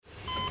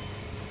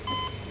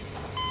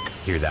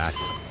Hear that?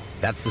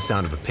 That's the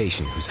sound of a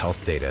patient whose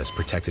health data is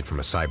protected from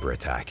a cyber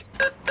attack.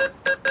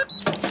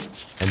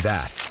 And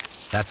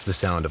that's the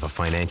sound of a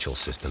financial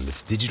system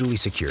that's digitally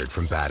secured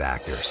from bad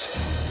actors.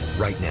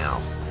 Right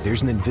now,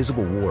 there's an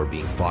invisible war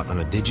being fought on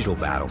a digital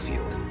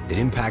battlefield that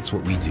impacts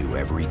what we do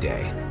every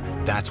day.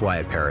 That's why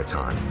at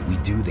Peraton, we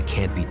do the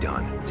can't be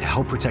done to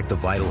help protect the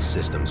vital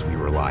systems we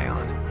rely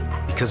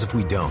on. Because if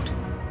we don't,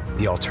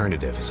 the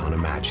alternative is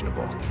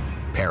unimaginable.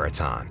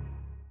 Peraton.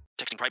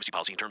 Texting privacy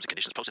policy and terms and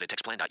conditions posted at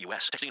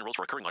textplan.us. Texting enrolls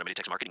for recurring automated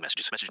text marketing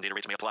messages. Message and data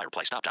rates may apply.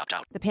 Reply stop, opt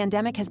out. The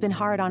pandemic has been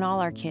hard on all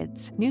our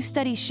kids. New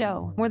studies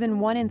show more than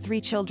 1 in 3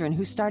 children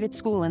who started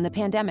school in the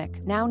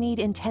pandemic now need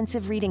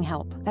intensive reading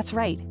help. That's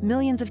right.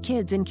 Millions of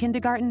kids in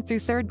kindergarten through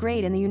 3rd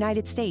grade in the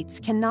United States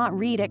cannot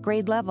read at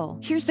grade level.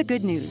 Here's the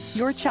good news.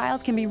 Your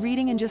child can be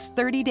reading in just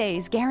 30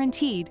 days,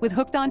 guaranteed, with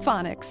Hooked on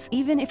Phonics.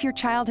 Even if your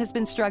child has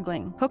been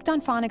struggling, Hooked on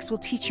Phonics will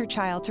teach your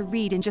child to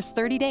read in just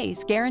 30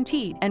 days,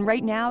 guaranteed. And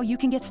right now, you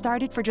can get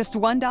started for just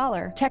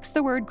 $1. Text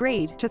the word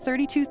GRADE to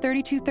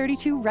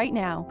 323232 right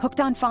now. Hooked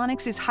on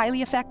Phonics is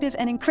highly effective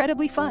and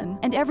incredibly fun,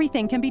 and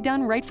everything can be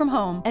done right from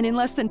home and in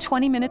less than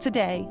 20 minutes a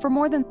day. For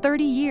more than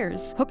 30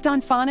 years, Hooked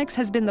on Phonics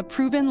has been the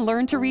proven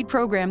learn-to-read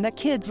program that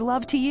kids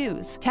love to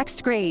use.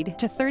 Text GRADE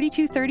to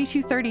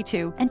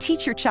 323232 and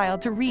teach your child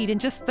to read in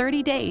just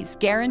 30 days,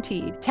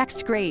 guaranteed.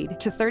 Text GRADE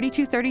to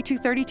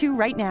 323232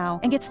 right now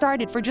and get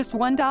started for just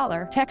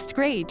 $1. Text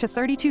GRADE to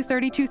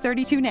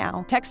 323232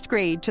 now. Text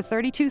GRADE to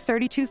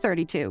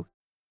 323232.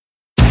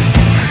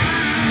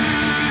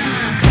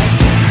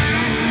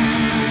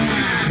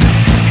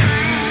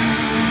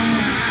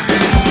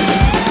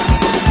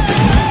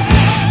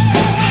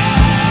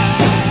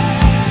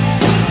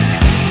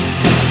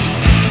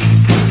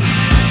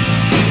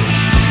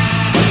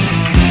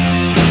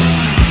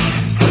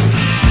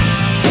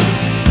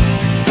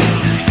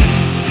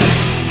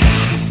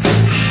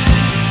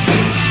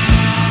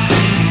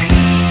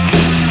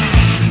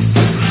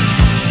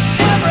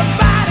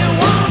 Everybody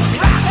wants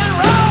rock and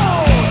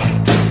roll.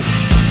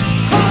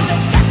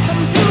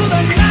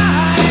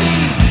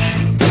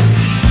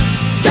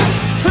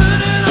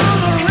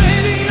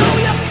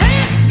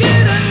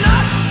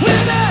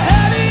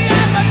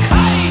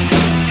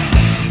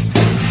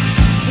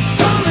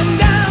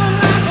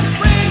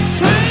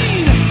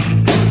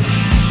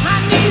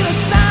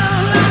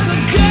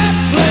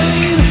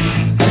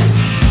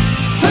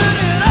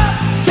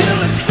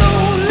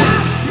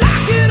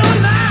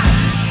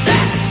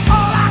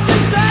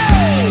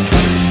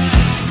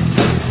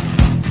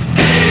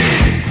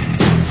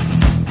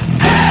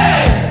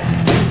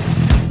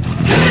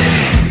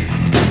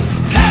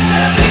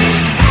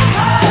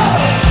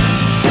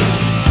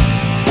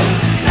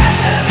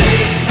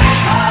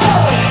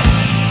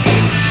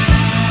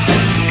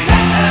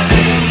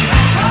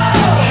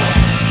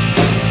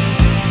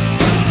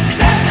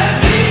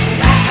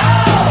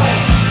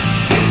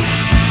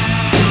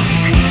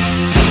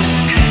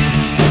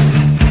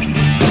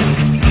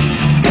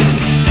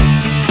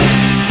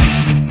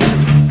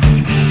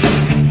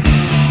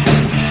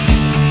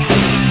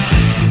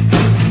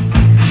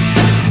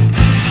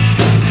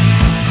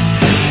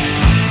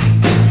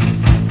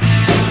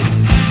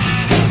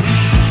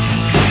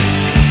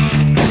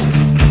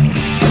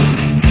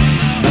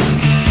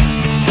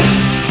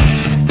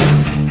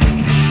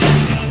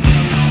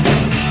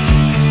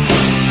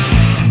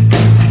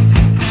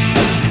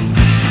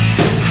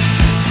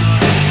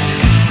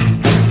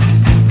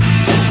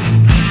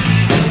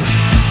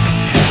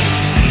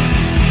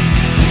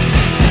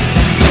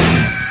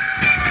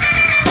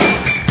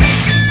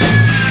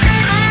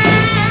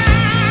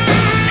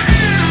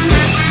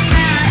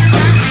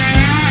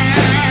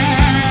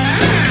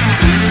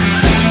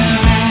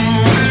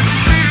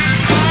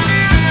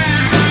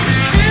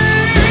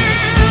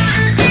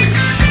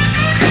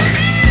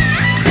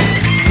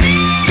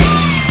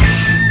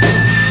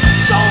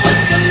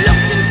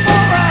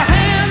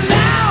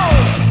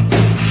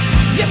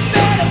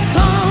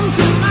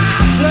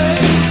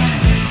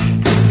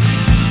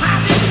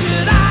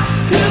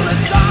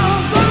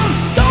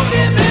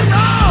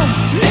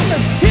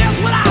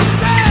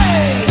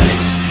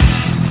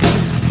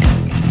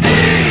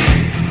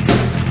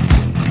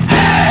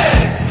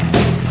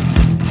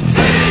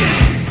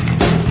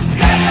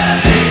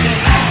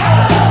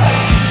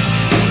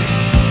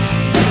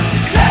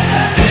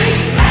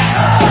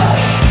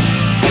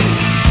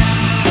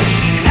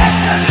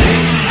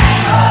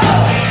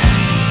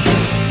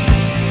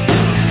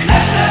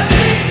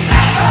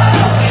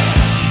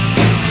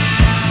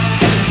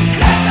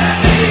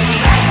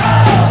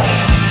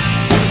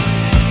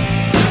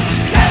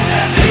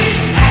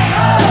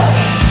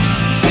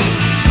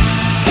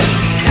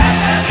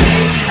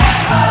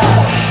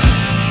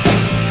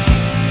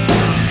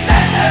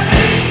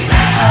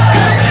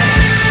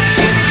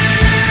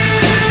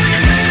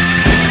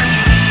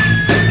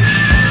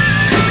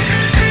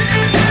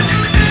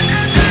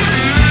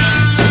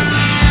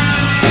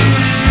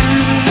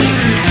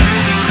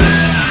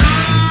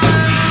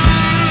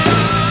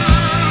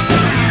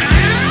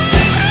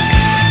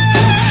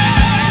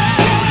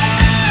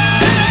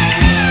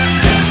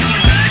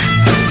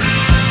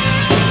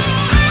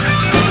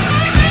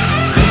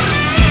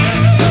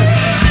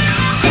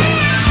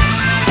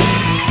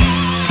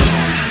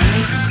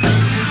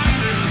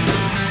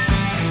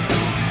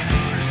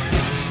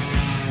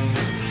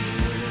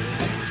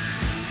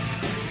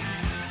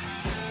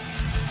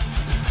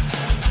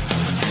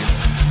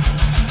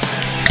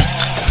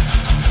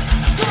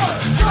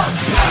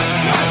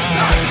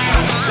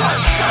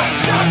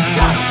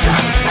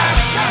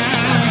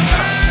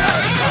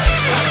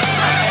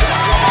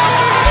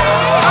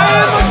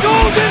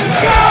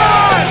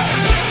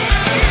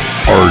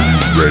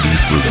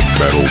 for the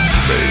Metal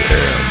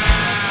Mayhem,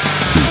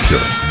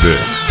 because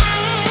this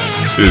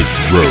is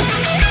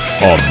Rose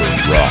on the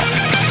Rocks.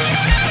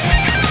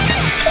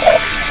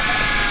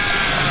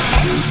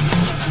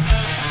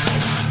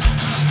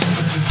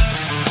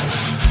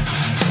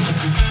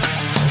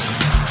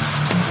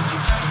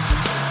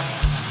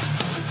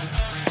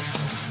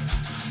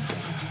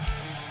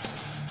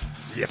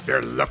 If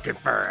you're looking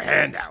for a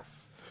handout,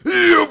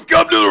 you've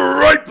come to the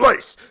right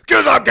place,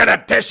 cause I'm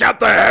gonna dish out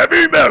the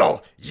heavy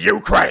metal you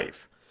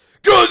crave.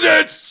 Cause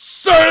it's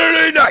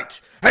Saturday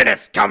night, and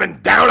it's coming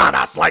down on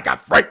us like a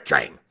freight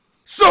train.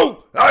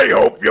 So, I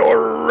hope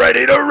you're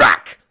ready to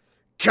rock,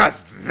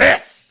 cause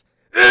this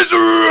is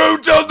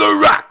Rhodes on the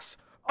Rocks.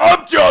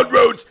 I'm John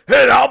Rhodes,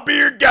 and I'll be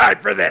your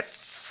guide for this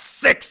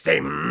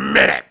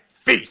 60-minute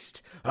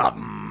feast of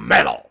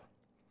metal.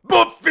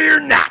 But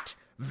fear not,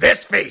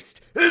 this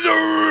feast is a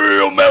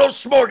real metal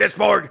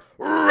smorgasbord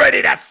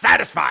ready to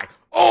satisfy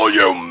all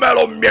you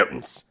metal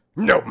mutants,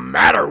 no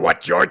matter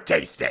what your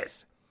taste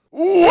is.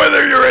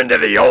 Whether you're into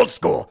the old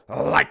school,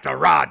 like the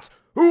Rods,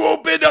 who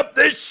opened up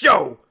this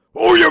show,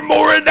 or you're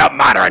more into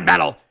modern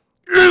metal,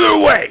 either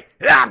way,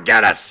 I'm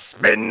gonna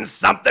spin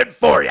something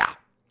for ya.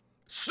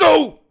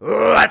 So,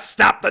 let's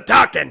stop the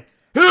talking,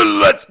 and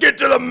let's get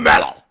to the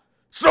metal.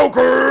 So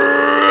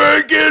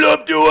crank it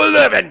up to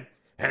 11,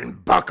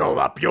 and buckle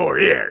up your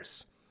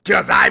ears.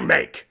 Cause I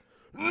make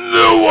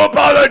no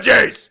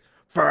apologies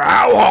for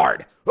how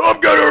hard I'm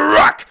gonna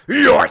rock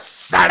your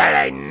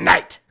Saturday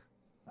night.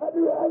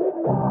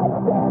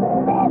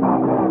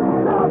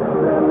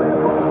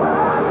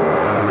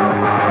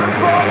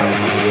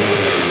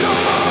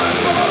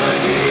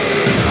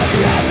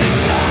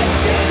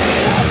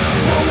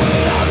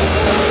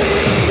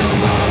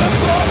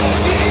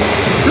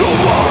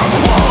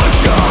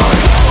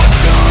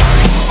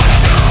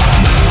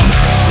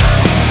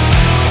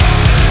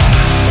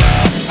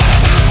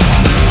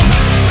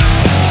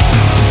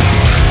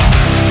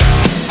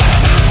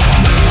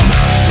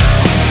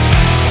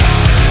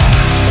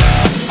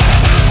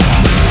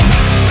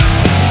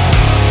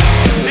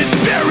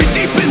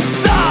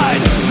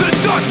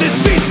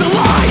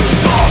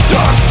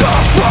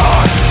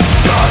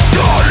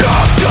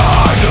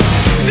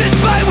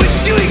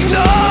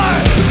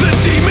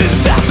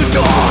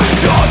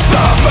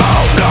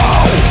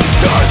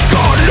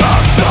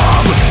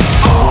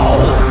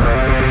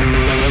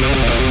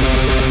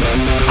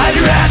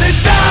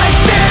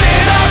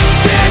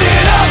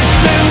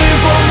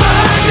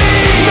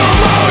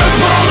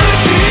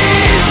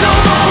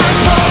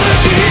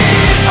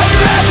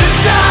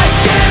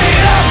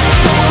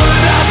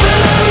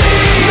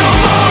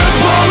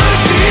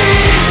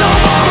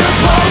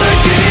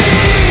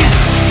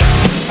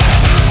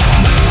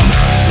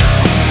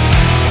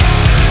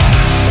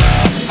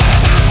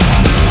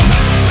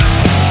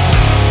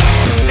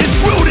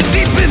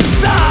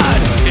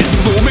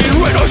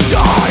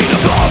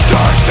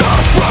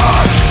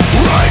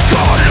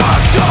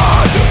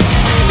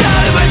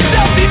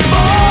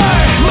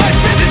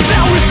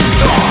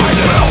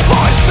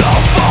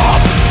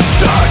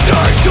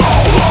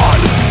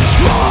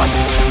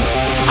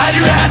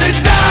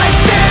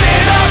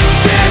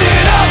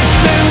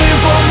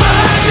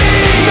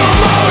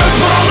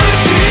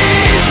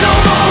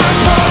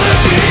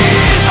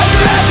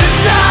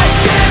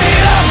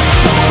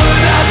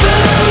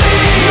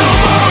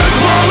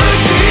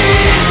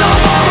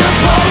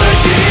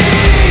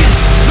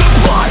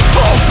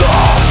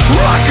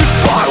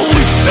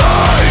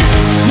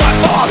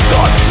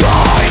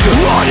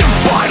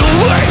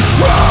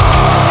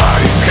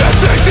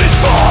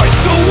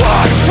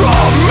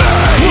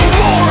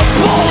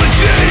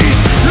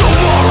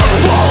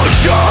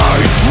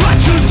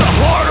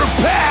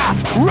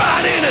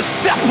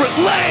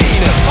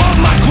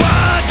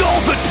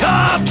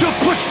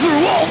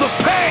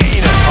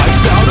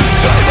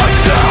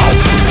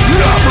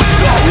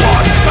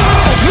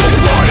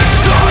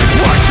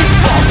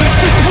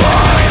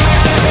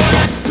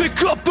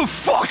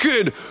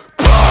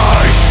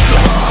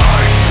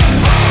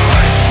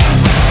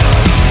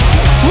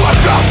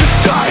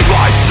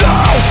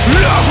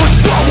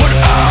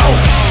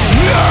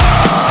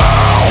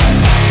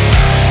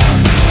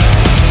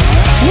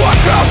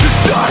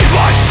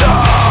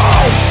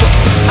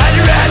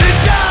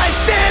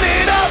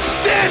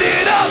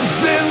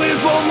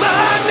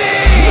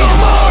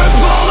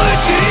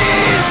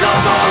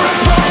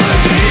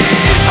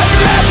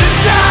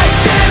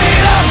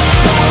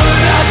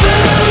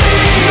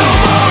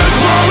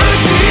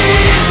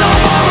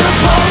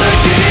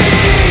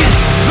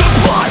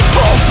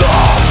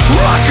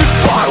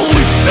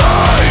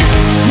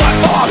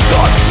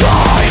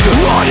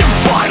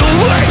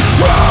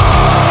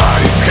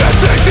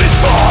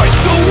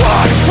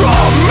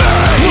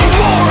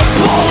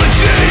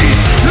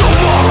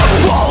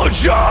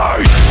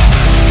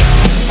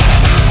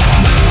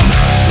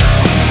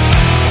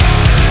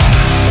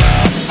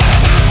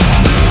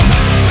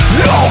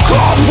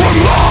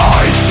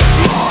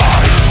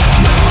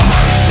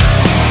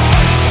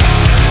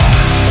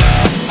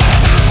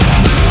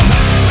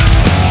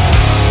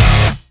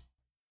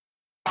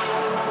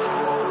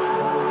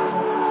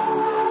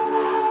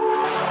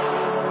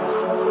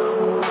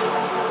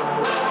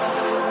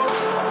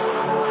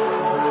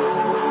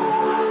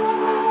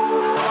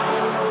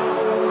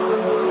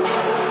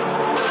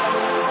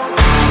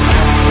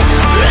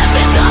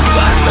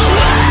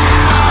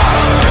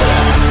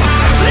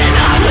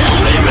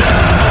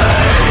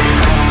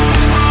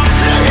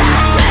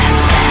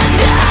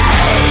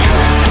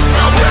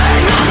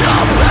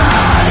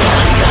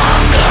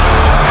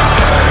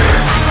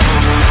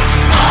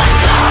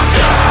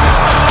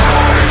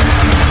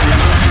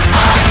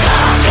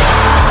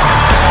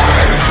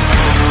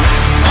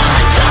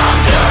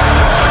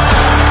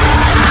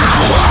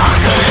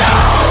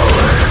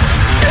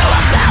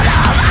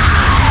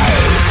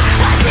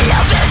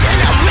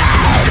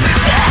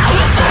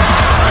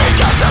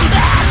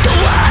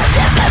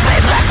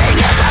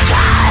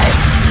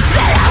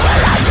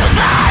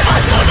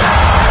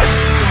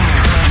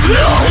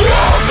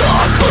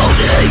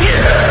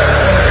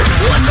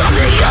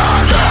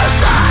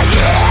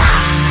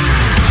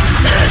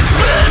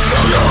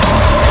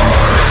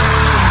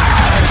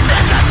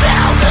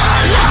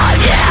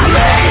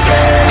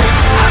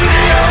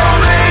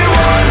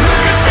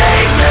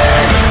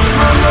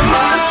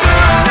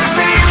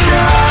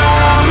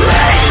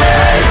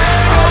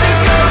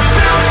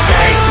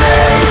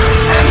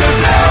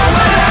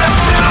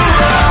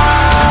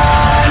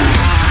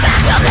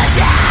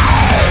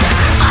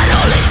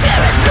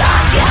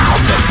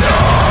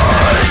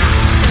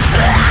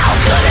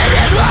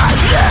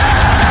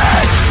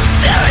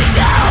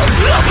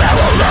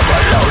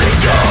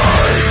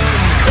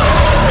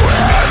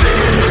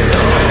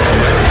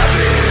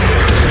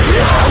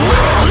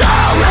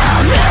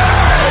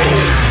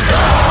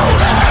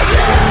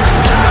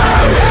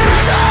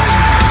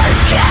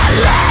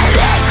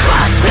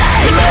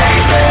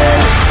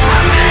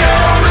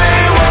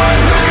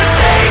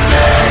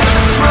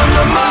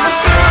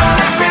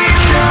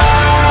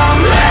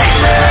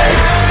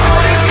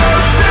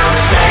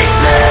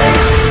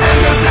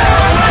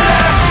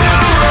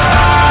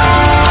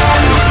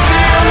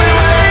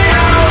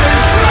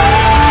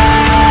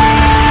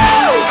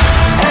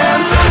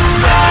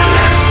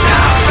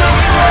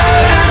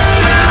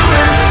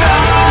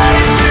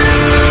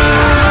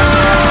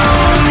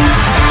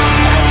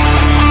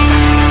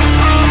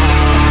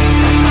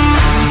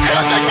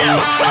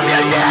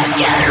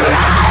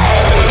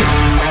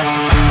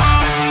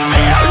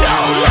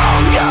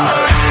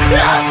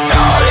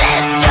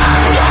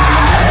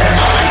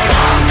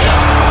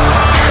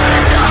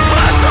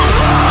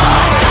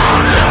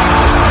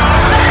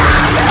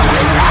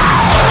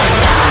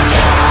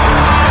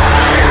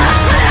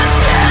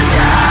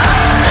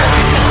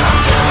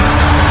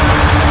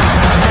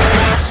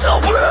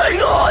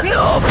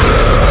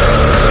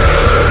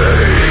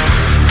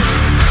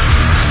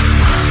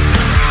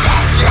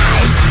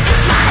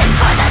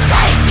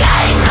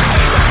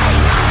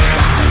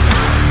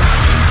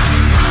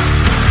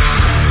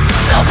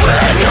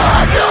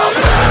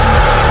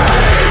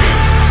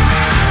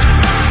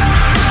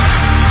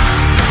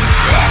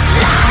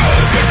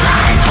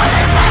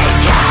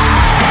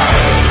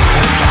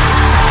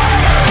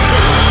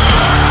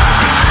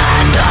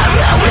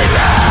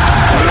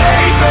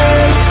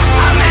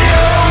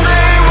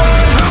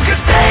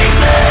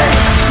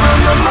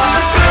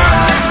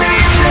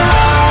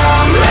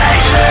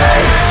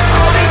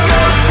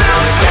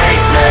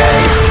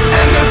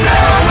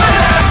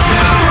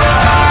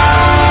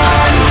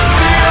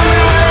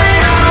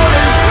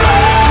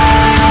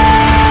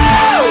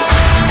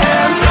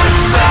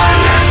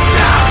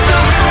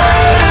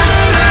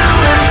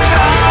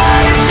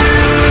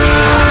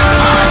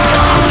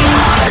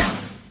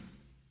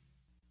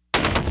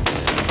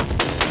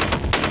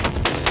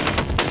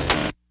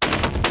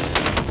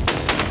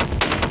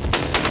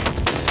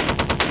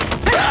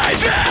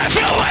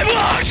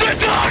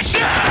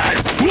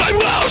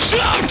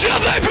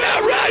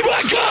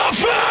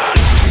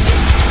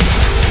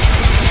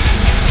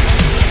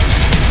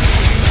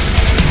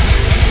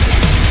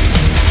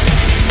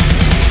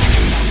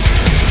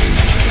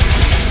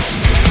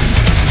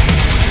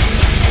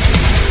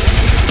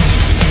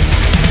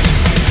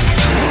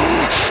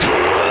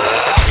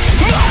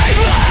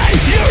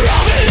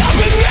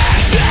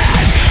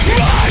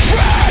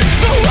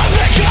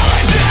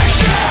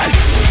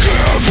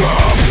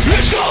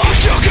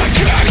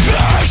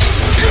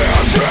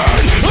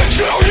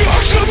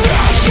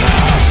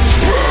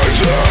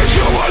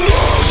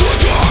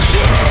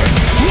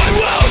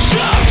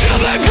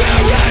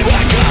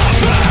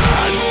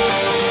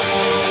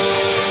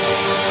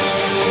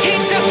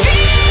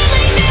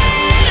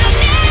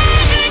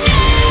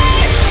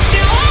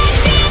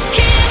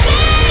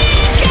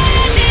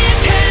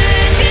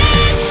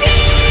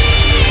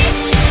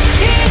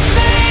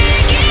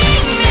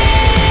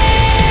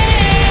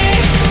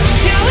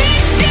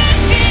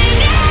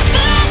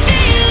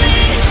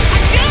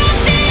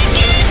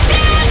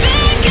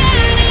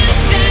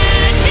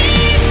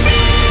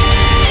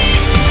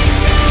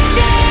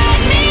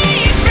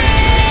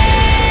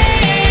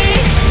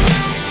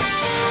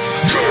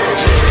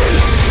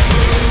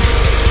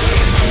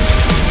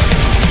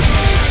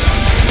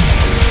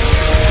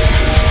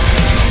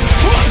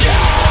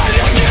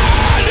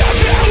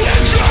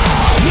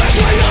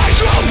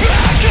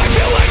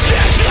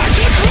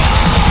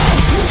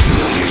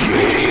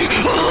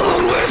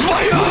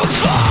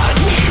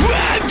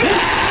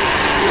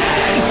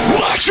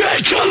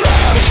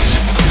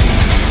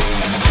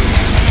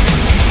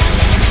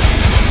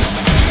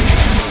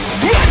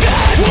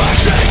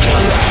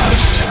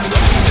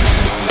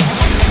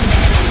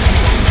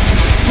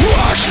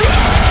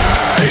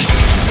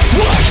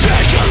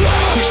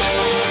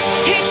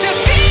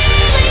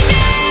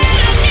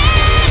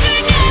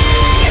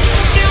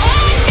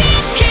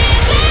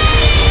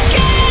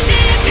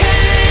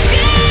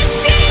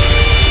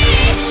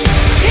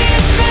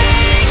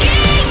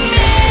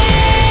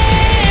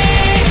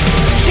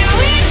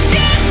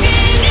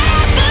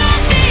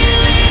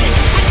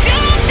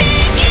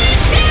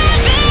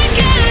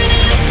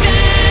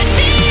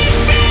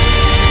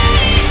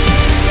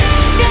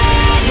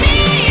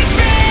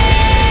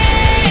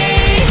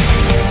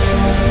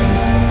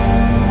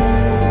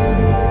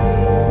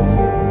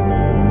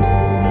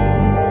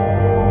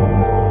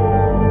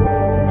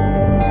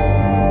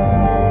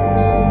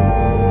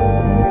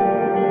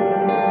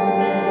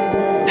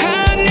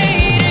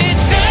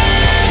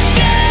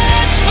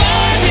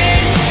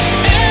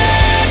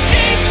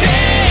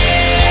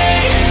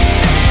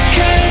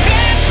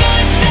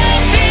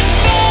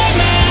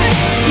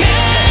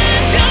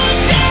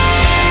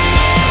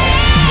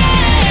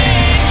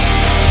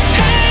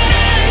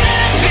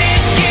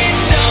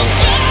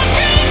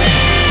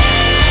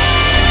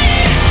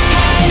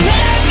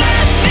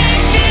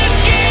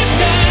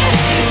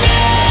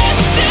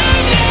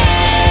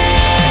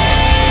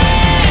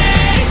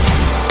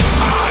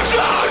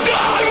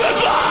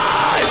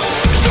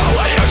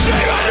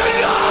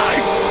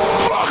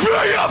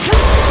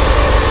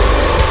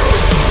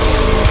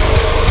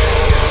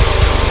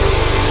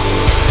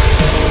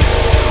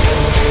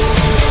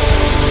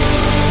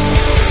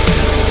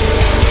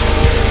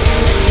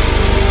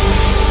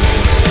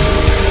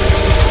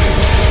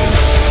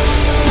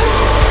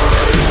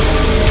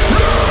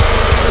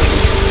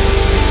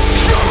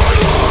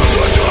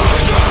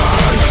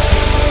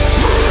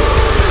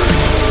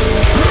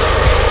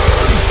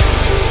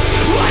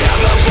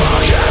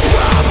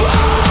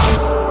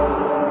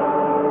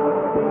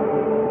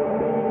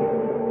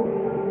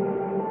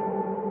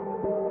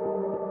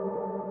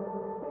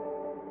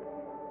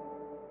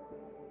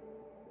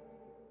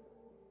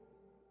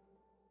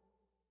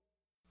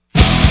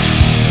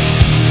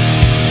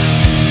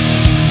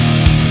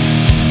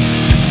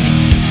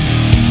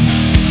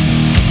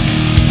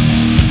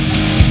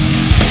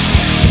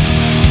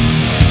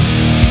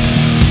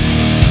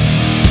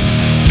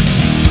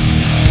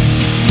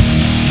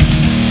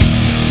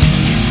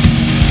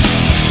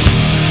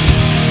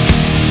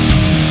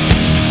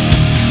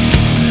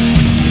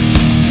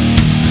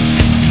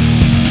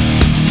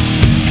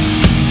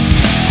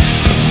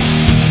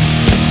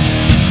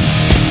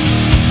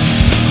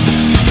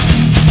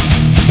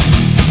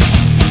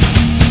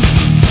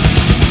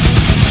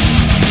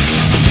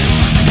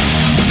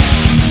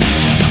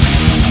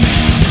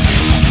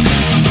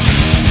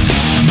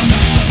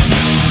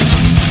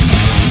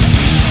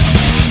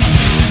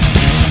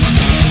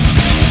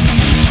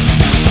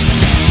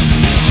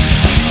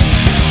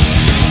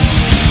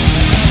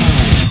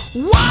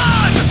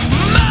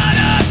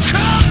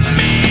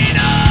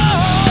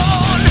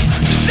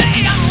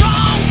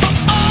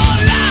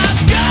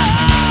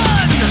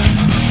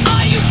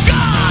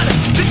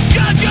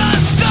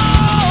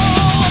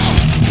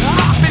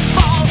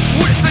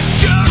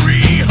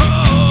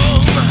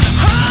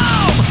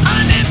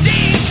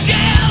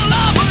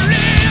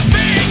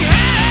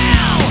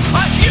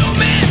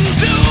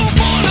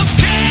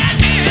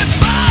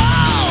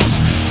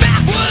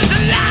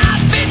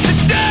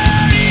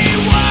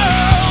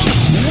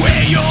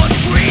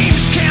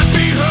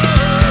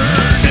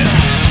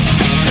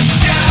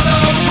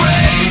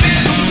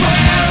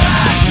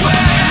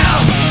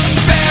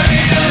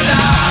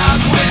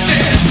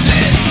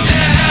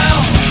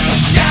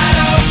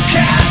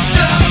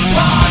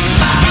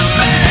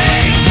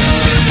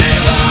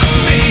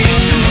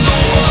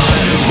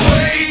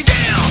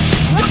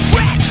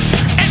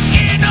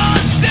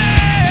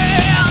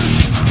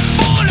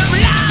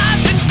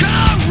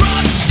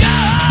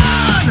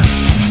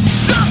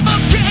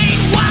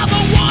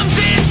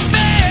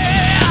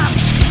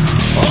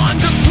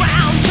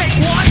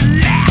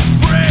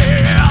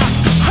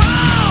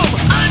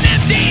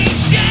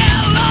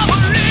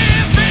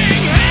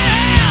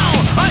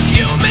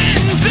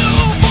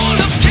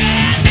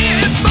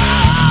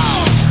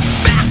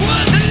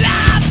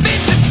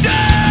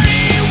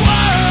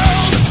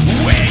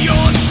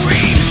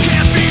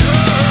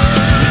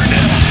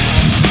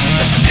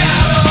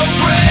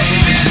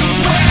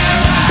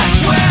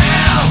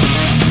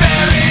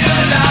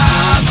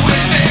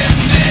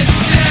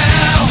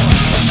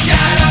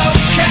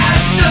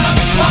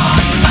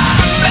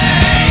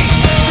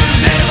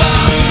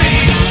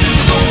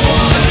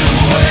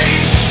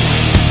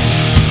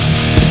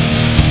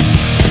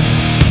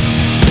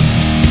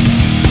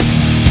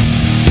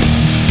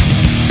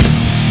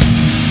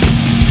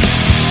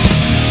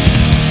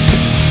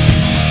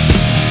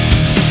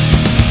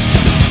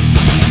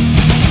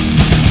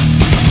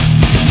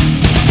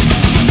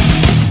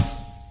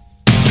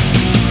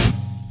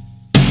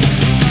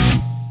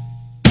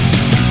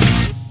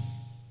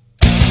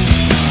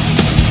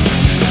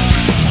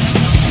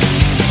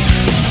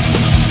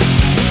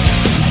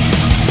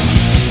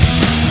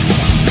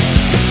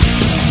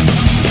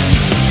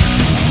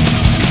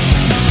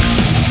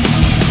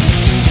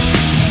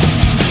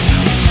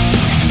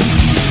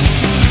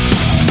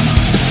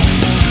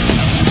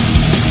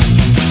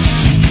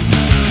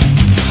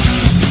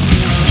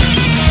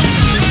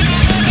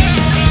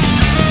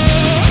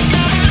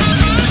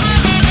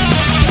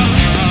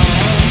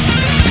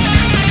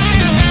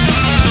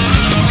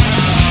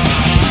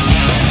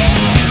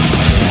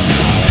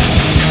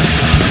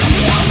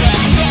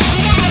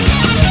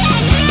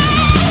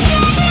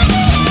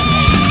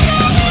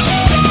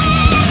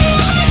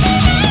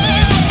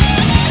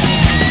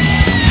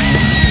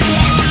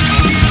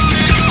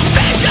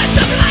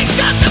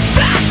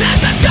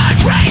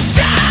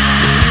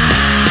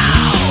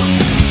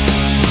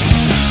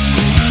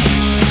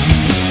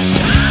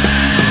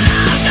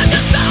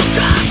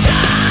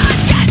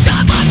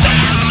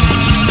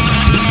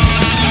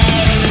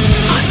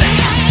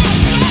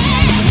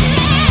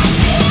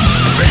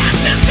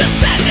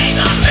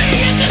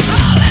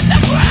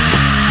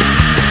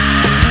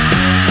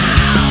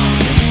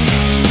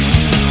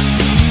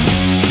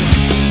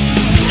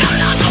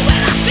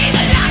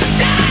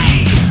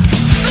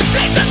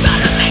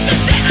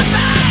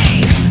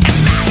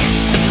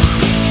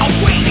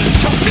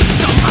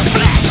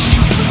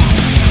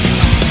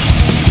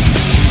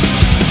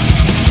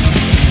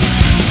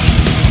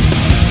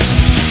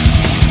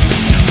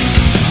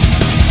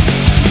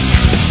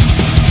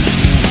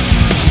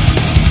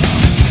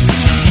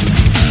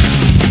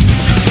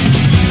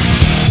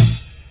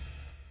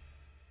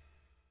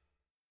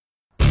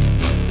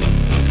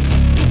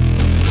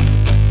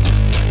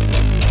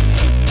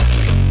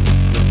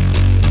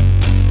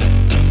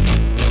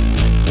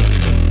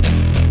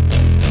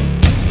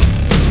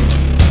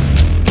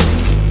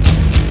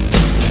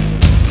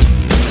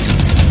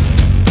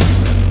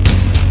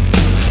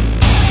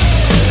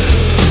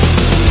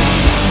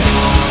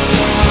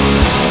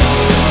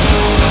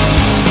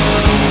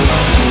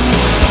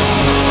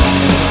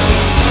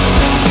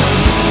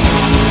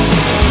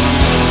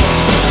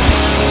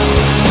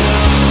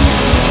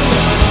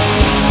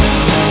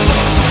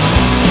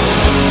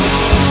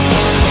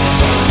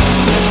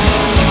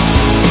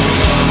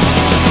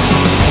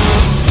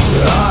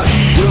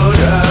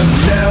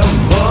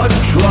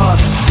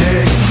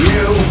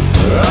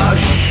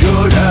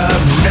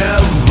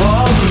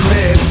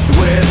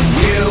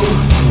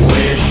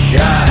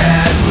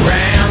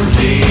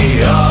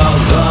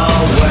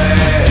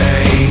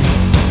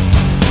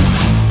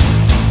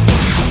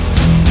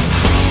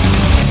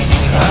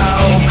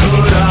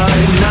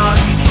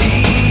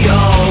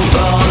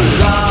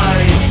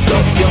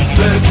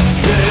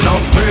 in a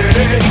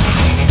pretty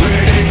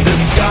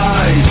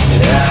disguise.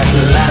 At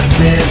last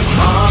this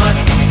heart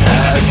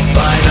has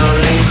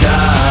finally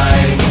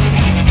died.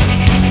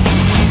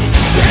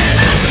 And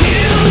I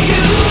kill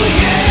you,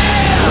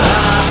 yeah.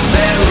 I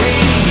bury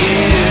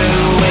you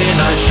in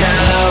a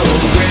shallow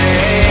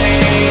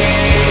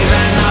grave,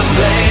 and I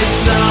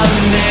place a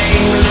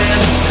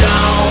nameless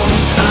stone.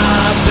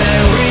 I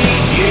bury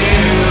you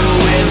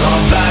in the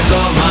back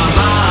of my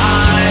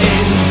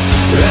mind,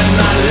 and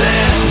I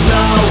let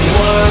the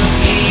worms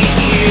eat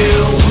you.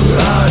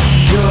 I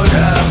should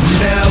have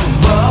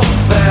never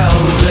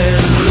fell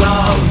in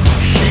love.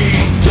 She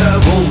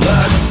devil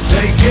that's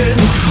taken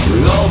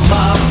all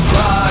my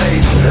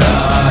pride.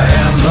 I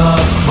am the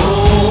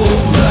fool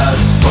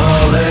that's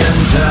fallen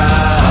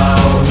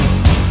down.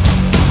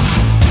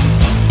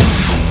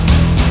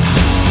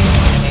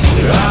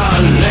 I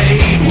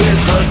laid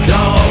with a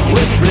dog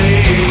with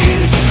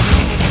fleas.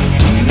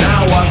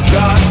 Now I've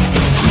got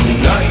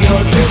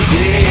your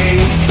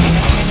disease.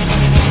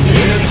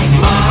 It's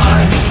my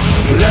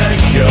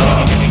pleasure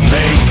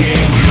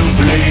making you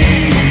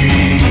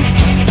bleed.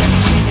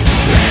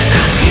 And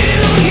I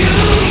kill you,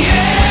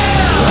 yeah.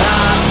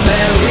 I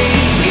bury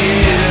you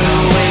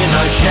in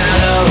a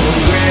shallow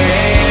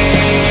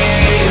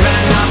grave,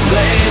 and I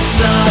place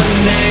a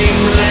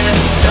nameless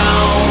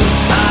stone.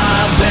 I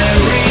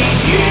bury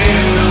you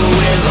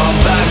in the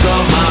back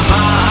of my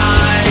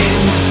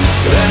mind,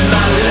 and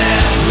I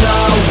let the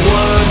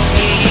worms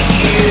eat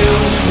you.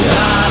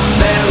 I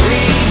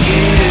bury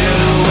you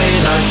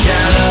in a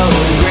shallow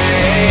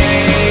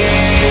grave,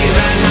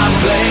 and I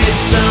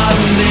place a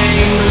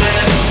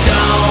nameless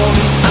stone.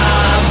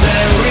 I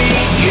bury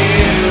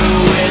you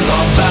in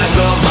the back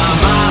of my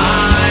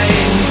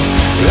mind,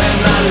 and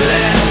I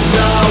let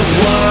the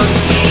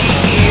worms eat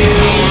you.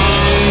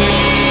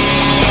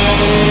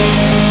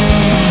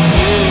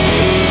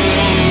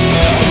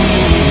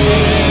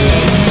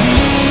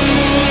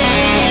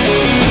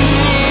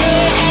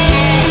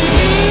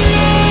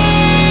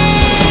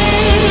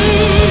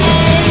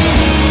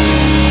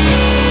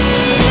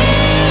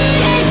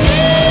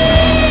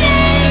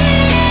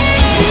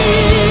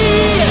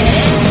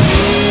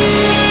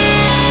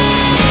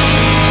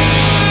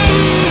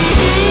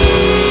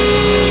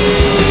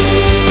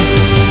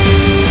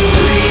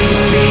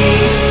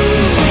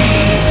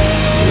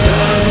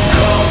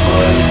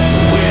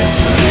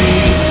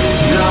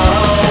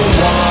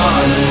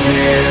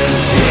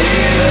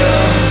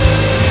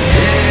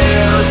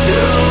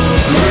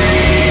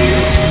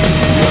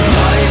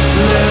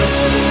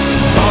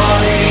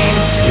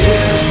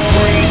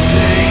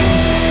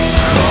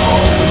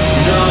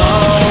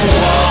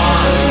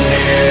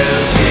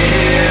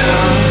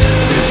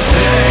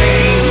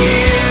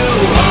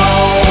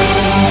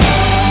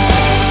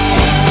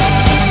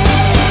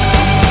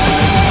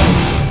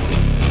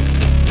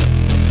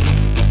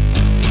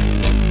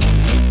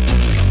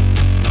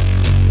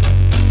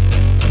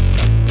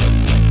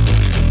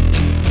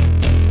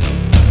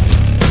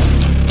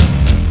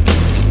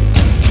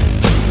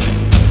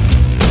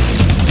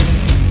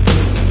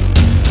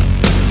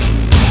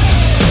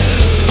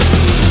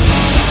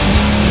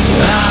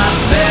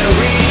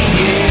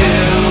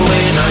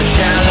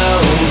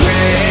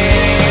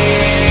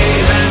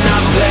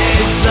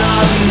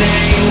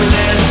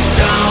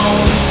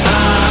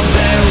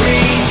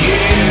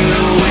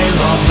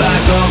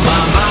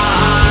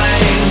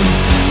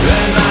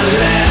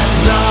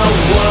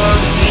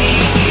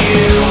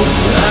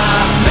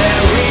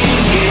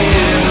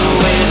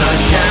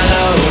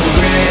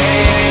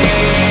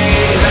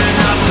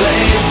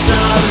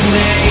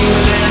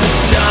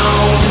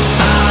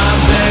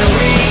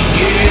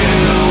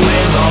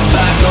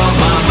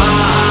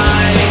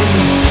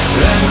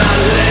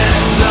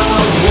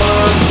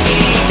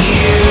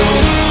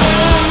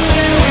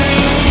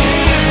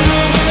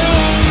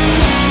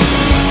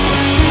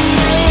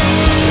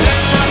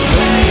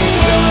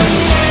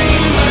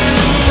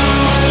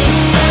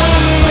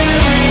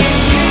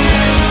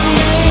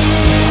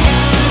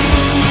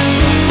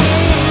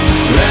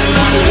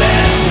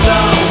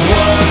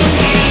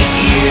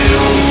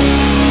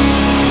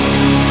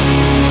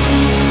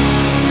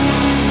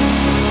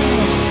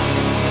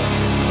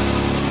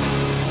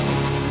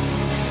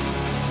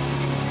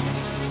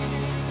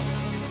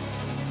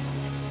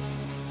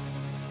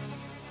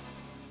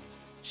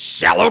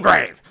 Shallow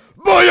Grave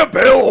by a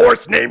pale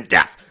horse named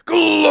Death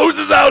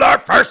closes out our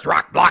first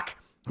rock block.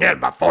 And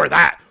before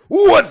that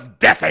was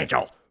Death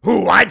Angel,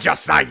 who I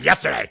just saw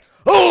yesterday,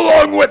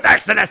 along with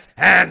Exodus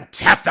and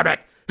Testament.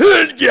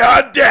 And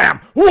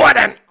goddamn, what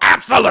an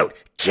absolute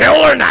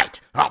killer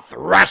night of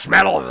thrash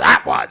metal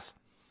that was.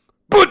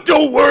 But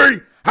don't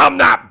worry, I'm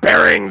not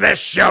burying this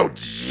show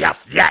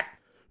just yet.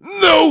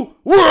 No,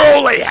 we're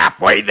only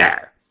halfway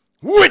there.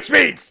 Which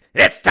means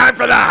it's time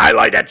for the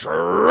highlighted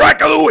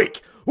track of the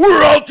week,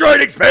 where I'll try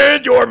to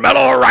expand your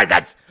metal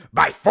horizons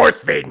by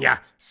force-feeding you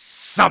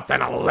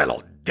something a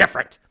little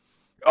different.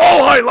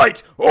 I'll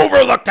highlight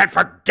overlooked and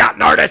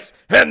forgotten artists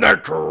and their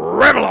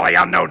criminally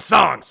unknown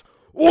songs.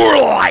 Or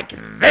like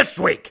this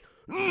week,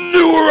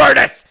 newer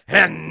artists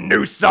and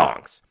new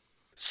songs.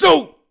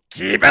 So,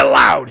 keep it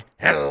loud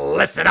and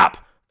listen up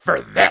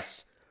for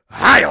this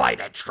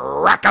highlighted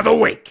track of the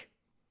week.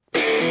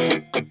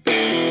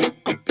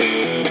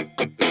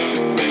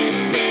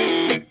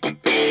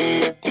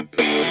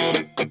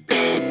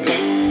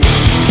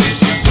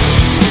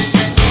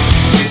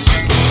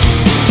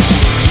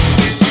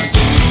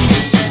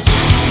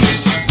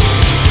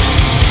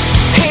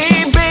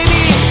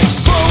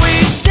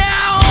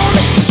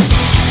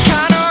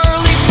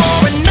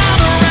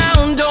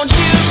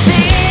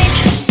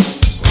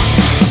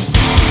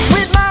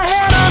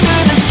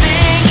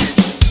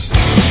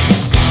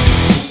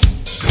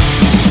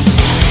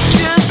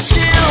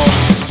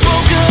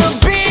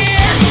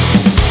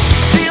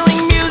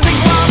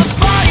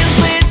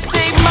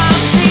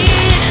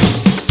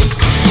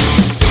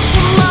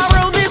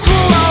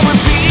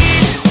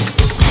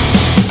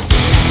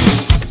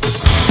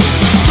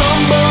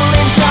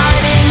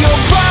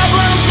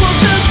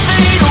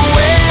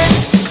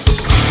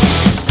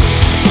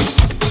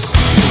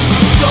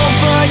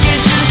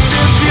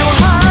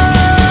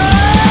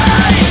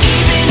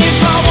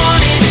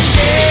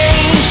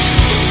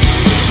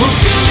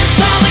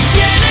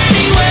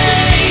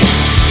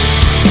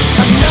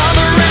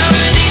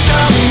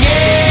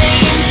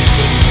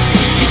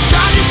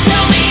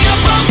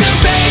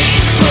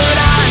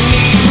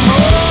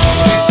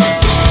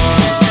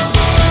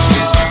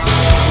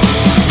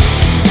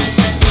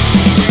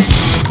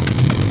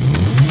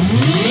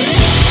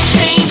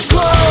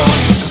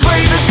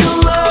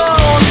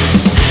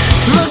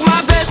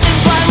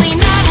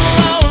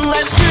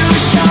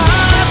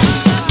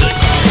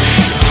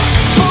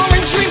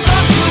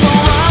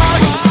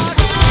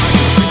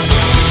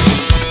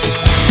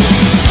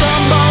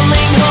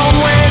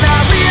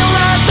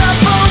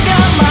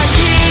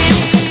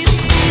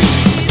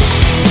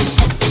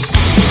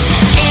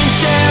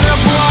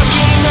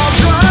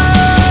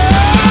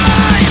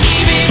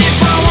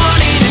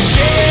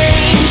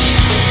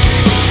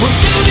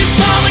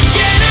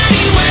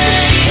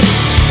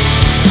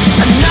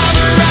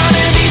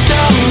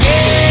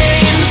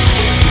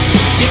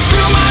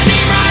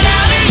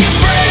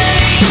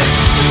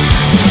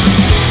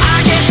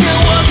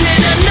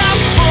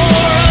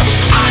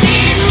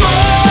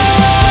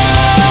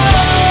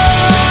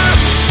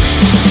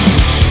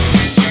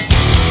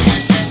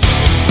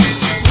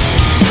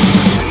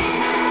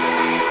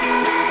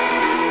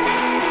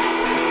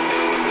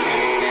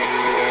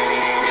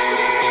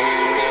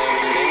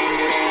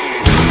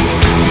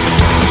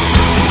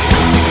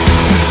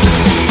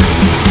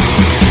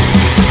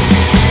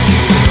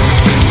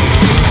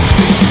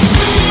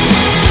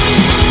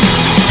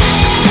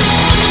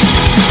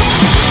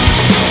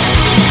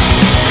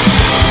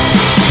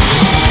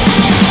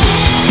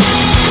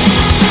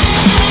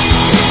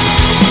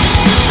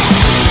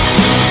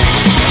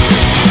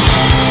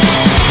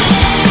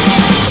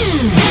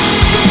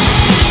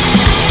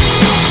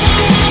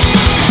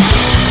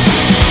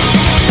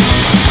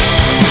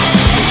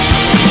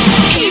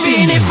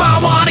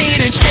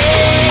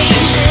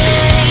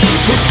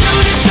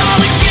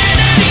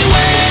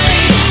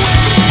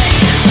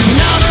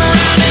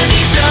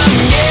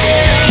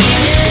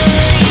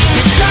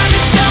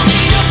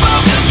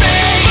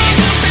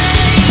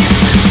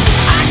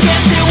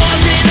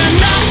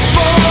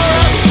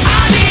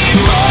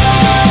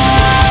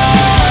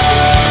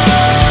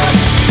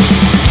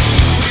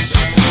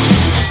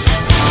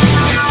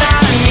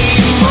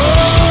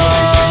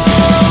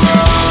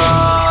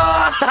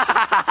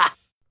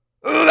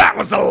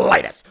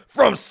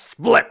 From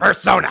Split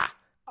Persona,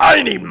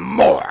 I Need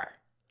More.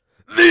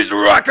 These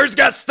rockers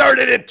got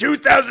started in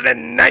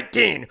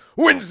 2019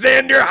 when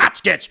Xander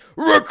Hotchkiss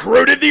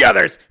recruited the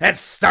others and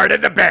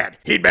started the band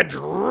he'd been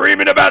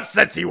dreaming about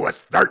since he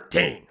was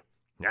 13.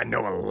 I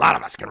know a lot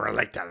of us can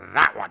relate to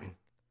that one.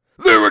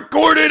 They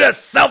recorded a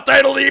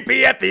self-titled EP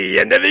at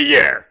the end of the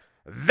year.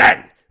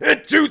 Then,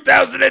 in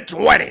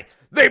 2020,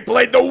 they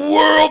played the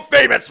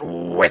world-famous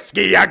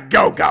Whiskey A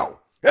Go-Go,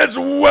 as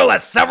well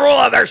as several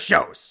other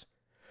shows.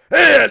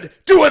 And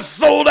to a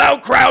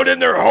sold-out crowd in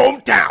their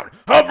hometown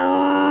of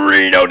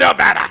Reno,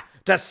 Nevada,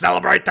 to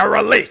celebrate the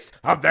release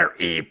of their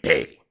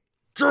EP.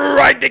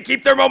 Trying to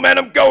keep their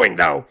momentum going,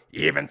 though,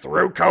 even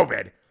through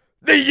COVID.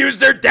 They used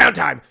their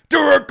downtime to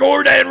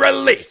record and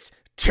release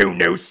 2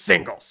 new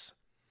singles.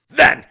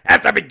 Then,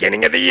 at the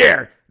beginning of the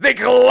year, they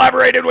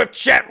collaborated with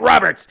Chet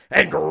Roberts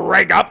and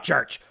Greg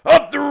Upchurch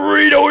of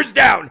 3 Doors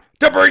Down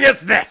to bring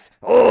us this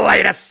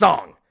latest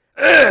song.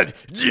 And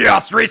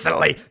just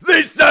recently,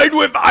 they signed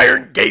with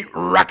Iron Gate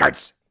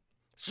Records.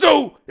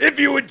 So, if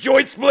you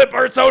enjoyed Split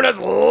Persona's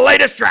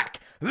latest track,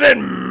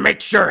 then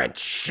make sure and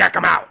check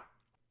them out.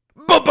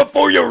 But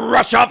before you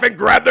rush off and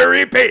grab their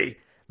EP,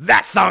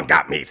 that song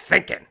got me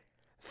thinking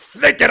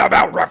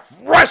about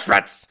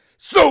refreshments.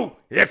 So,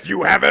 if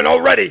you haven't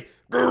already,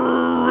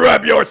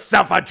 grab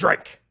yourself a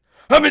drink.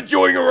 I'm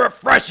enjoying a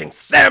refreshing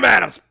Sam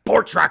Adams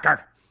Port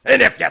Rocker.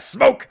 And if you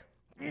smoke,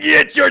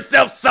 get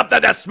yourself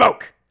something to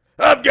smoke.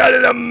 I've got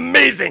an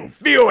amazing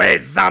Fioe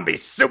Zombie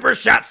Super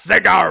Shot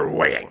cigar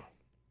waiting.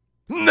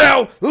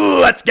 Now,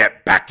 let's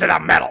get back to the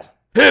metal.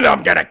 And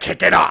I'm gonna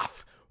kick it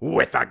off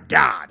with a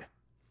god.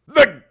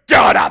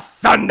 God of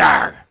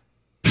Thunder!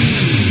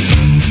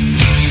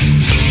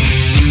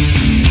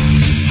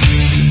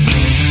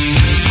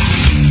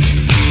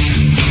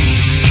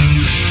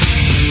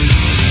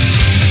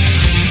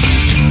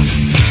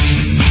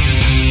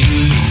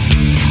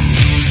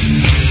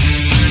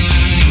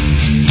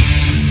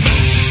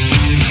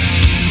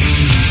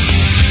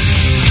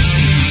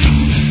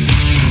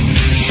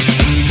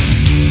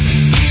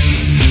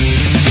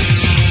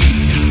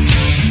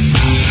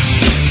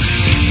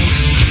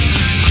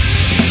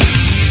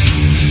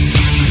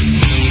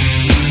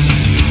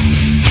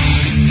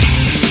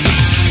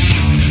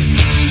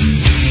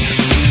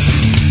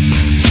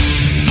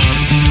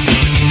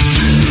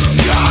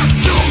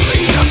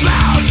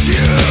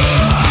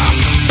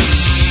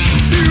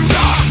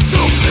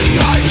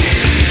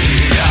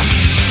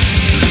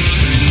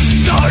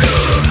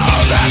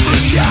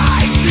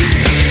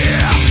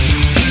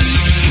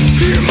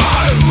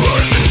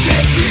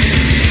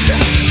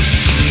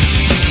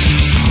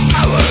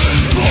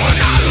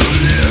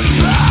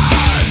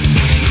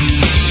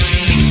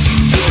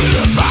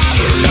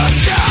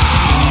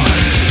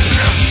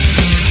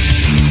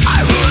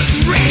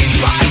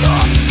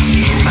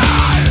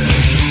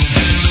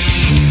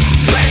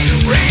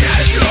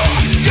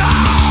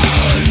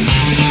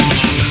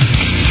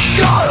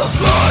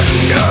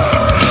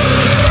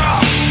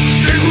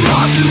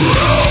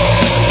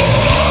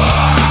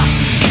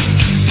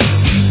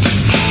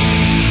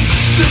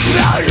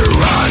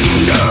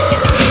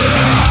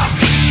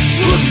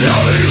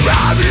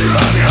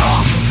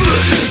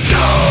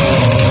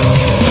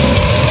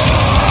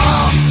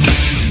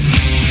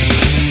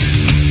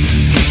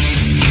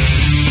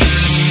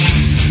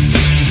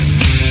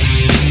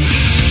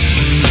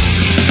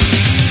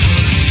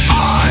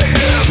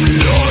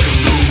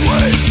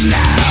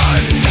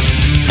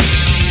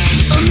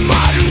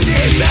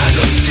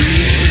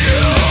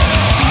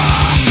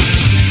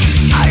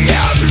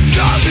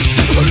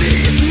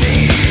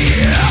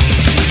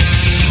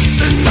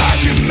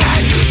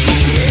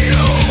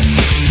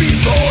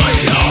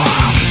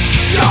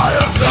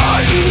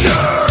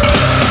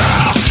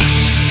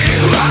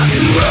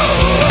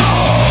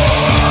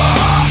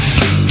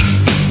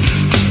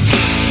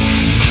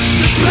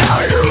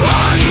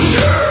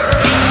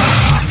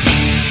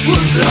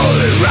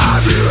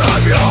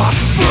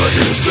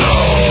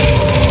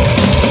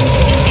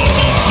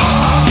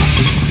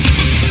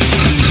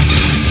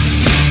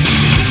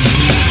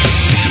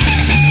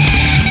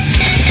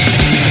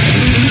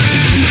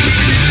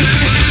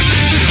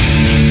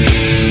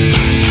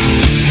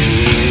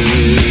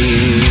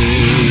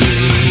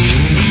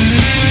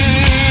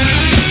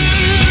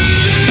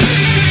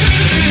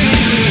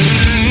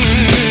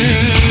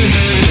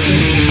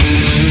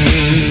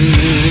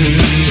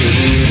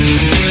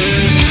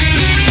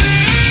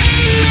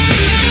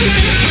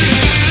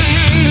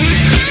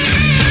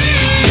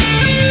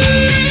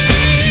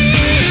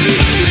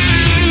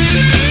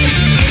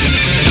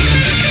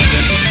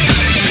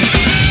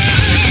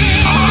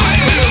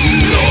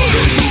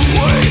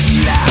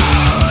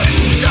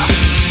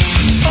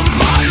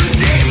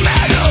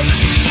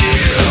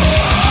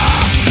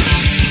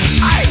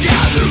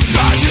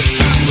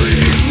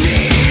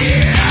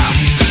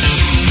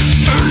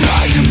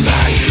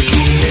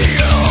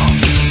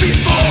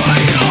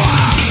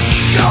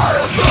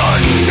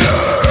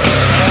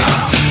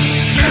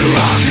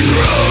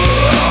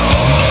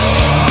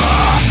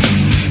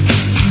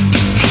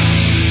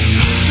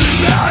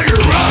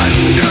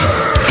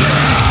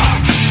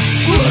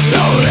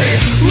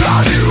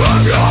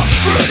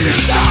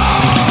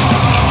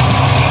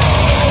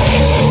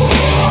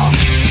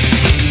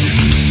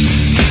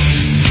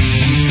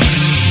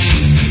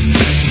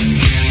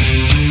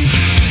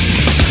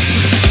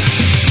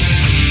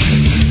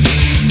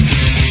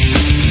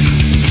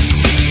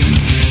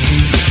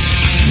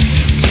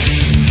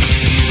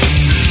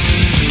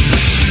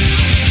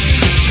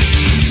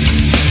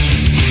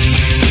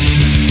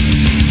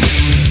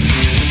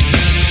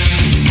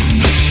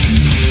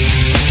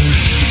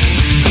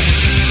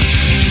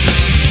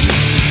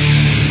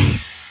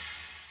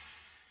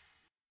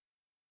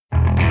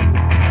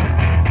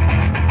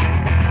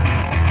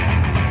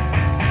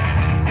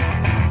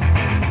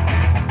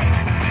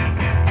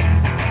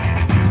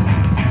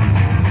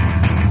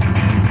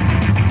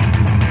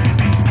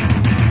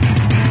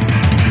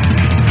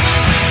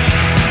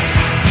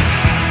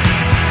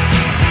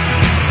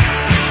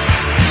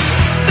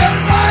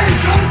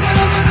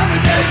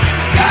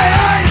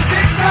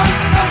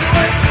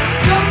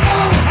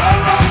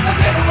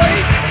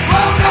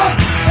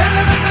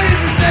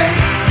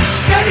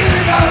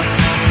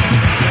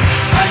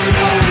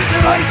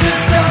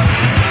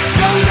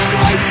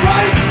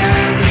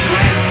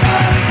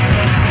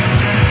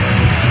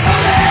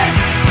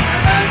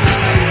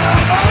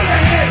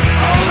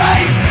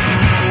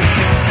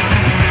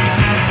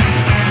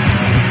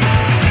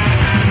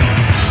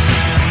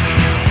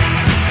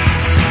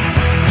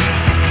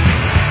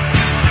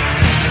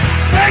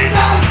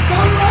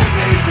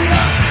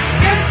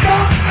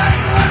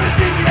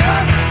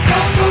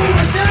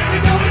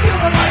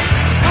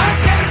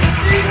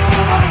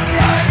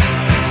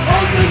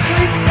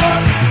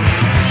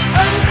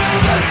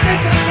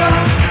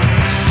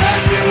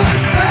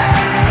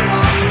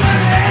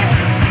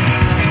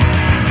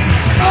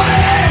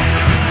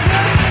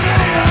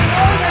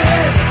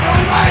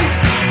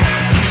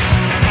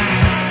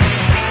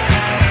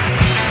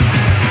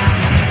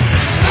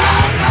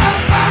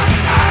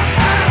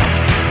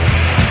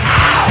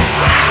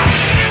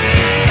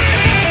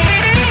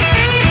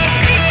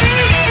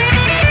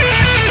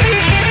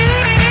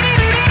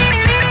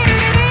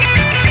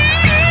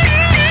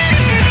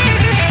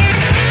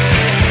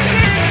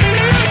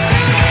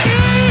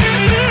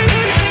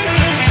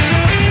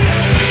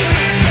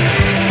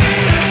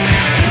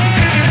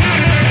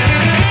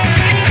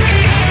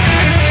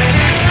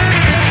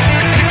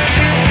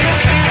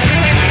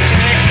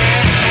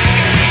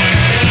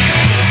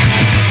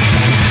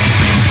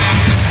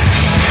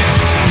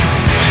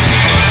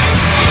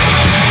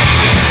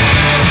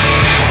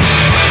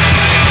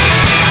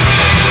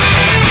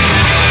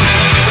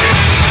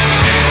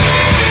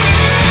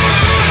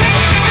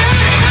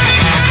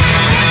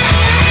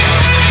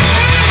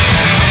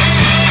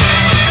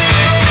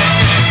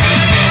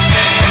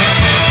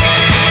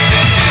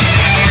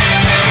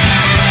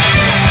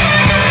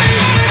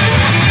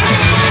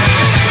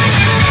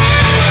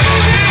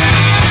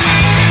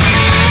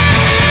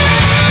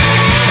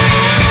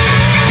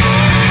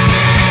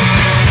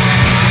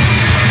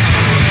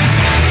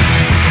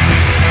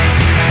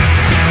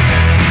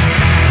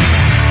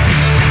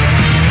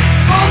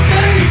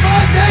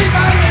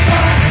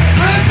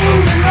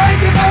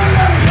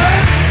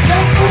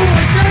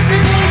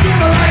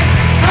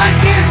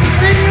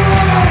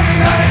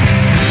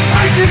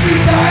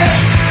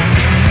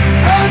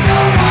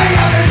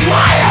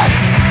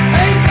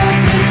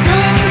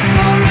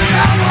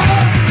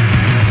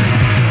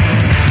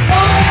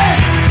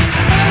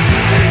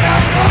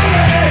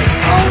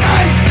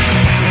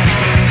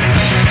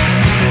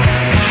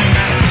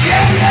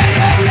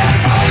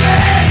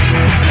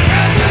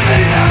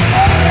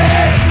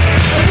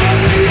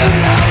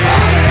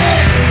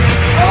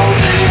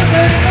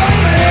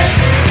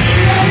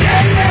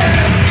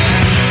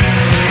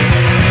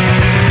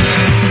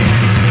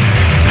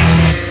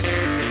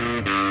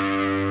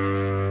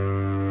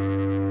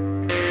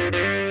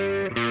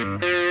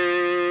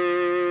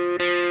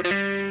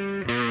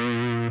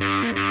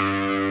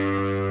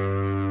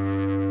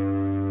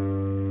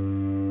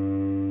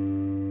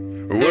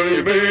 Well,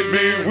 you made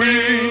me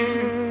weep,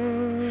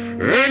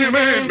 and you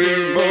made me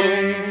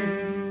moan.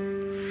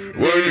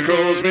 When you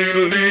caused me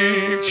to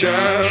leave,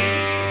 child,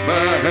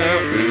 my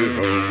happy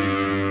home.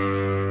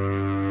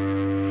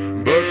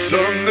 But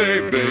someday,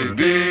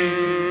 baby,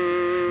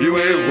 you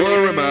ain't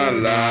worry my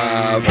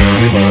life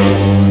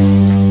anymore.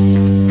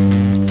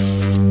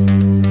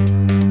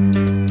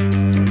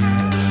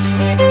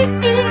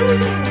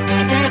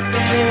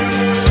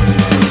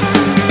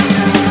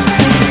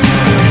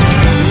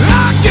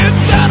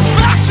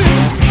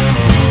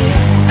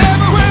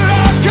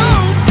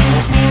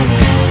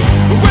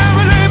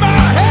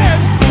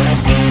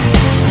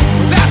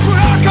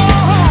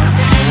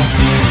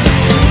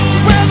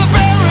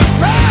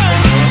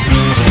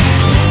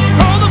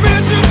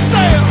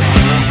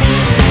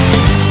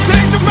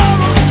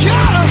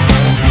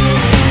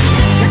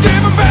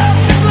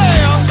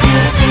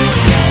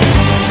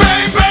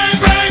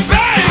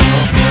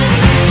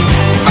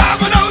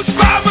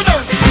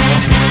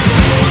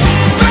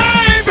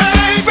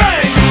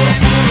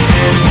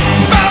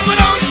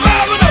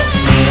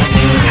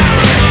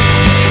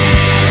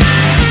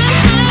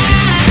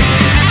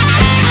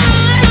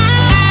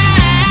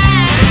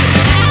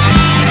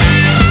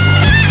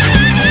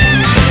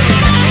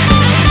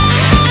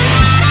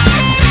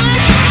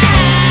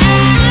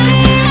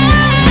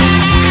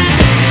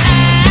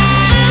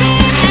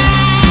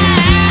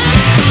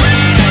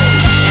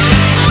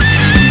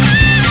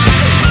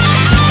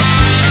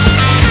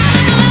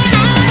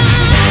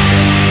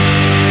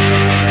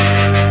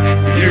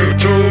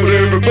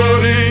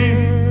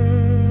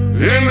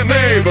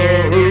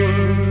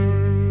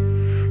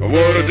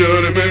 What a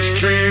dirty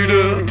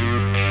mistreater,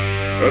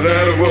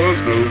 that it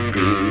was no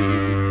good.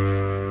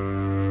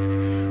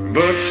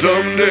 But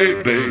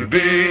someday,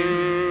 baby,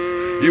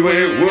 you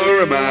ain't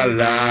worry my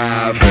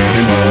life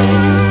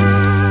anymore.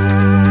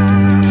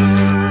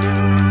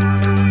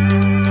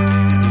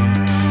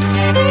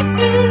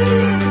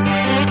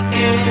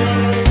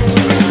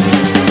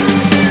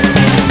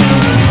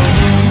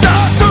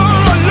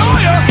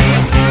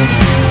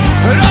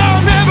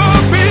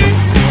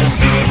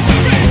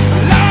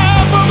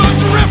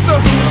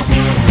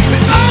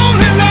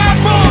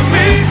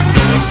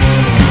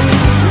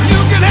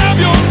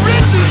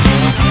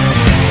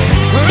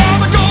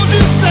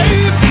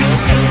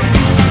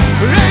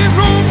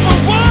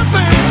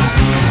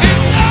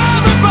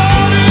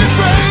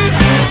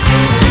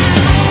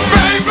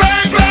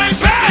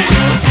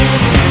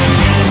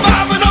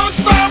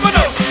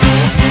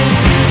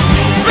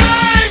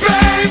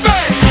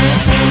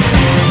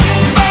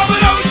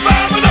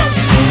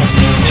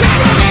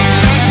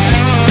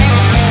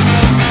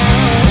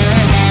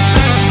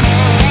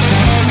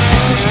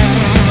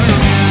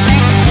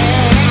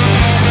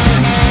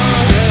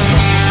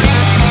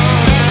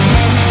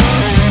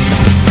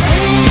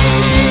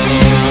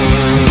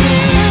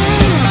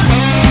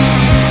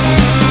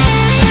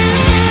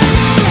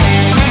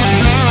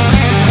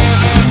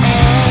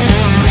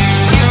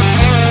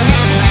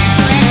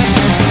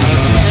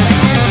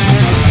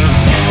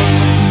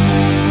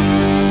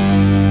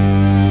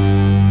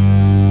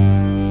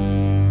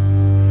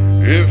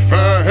 If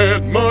I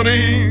had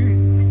money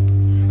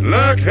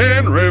like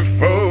Henry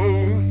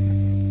Ford,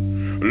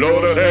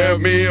 Lord, I'd have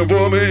me a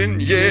woman,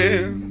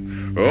 yeah,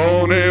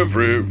 on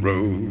every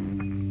road.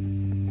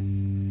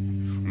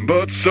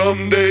 But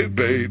someday,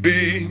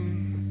 baby,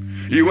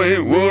 you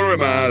ain't worry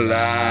my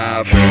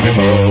life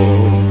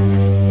anymore.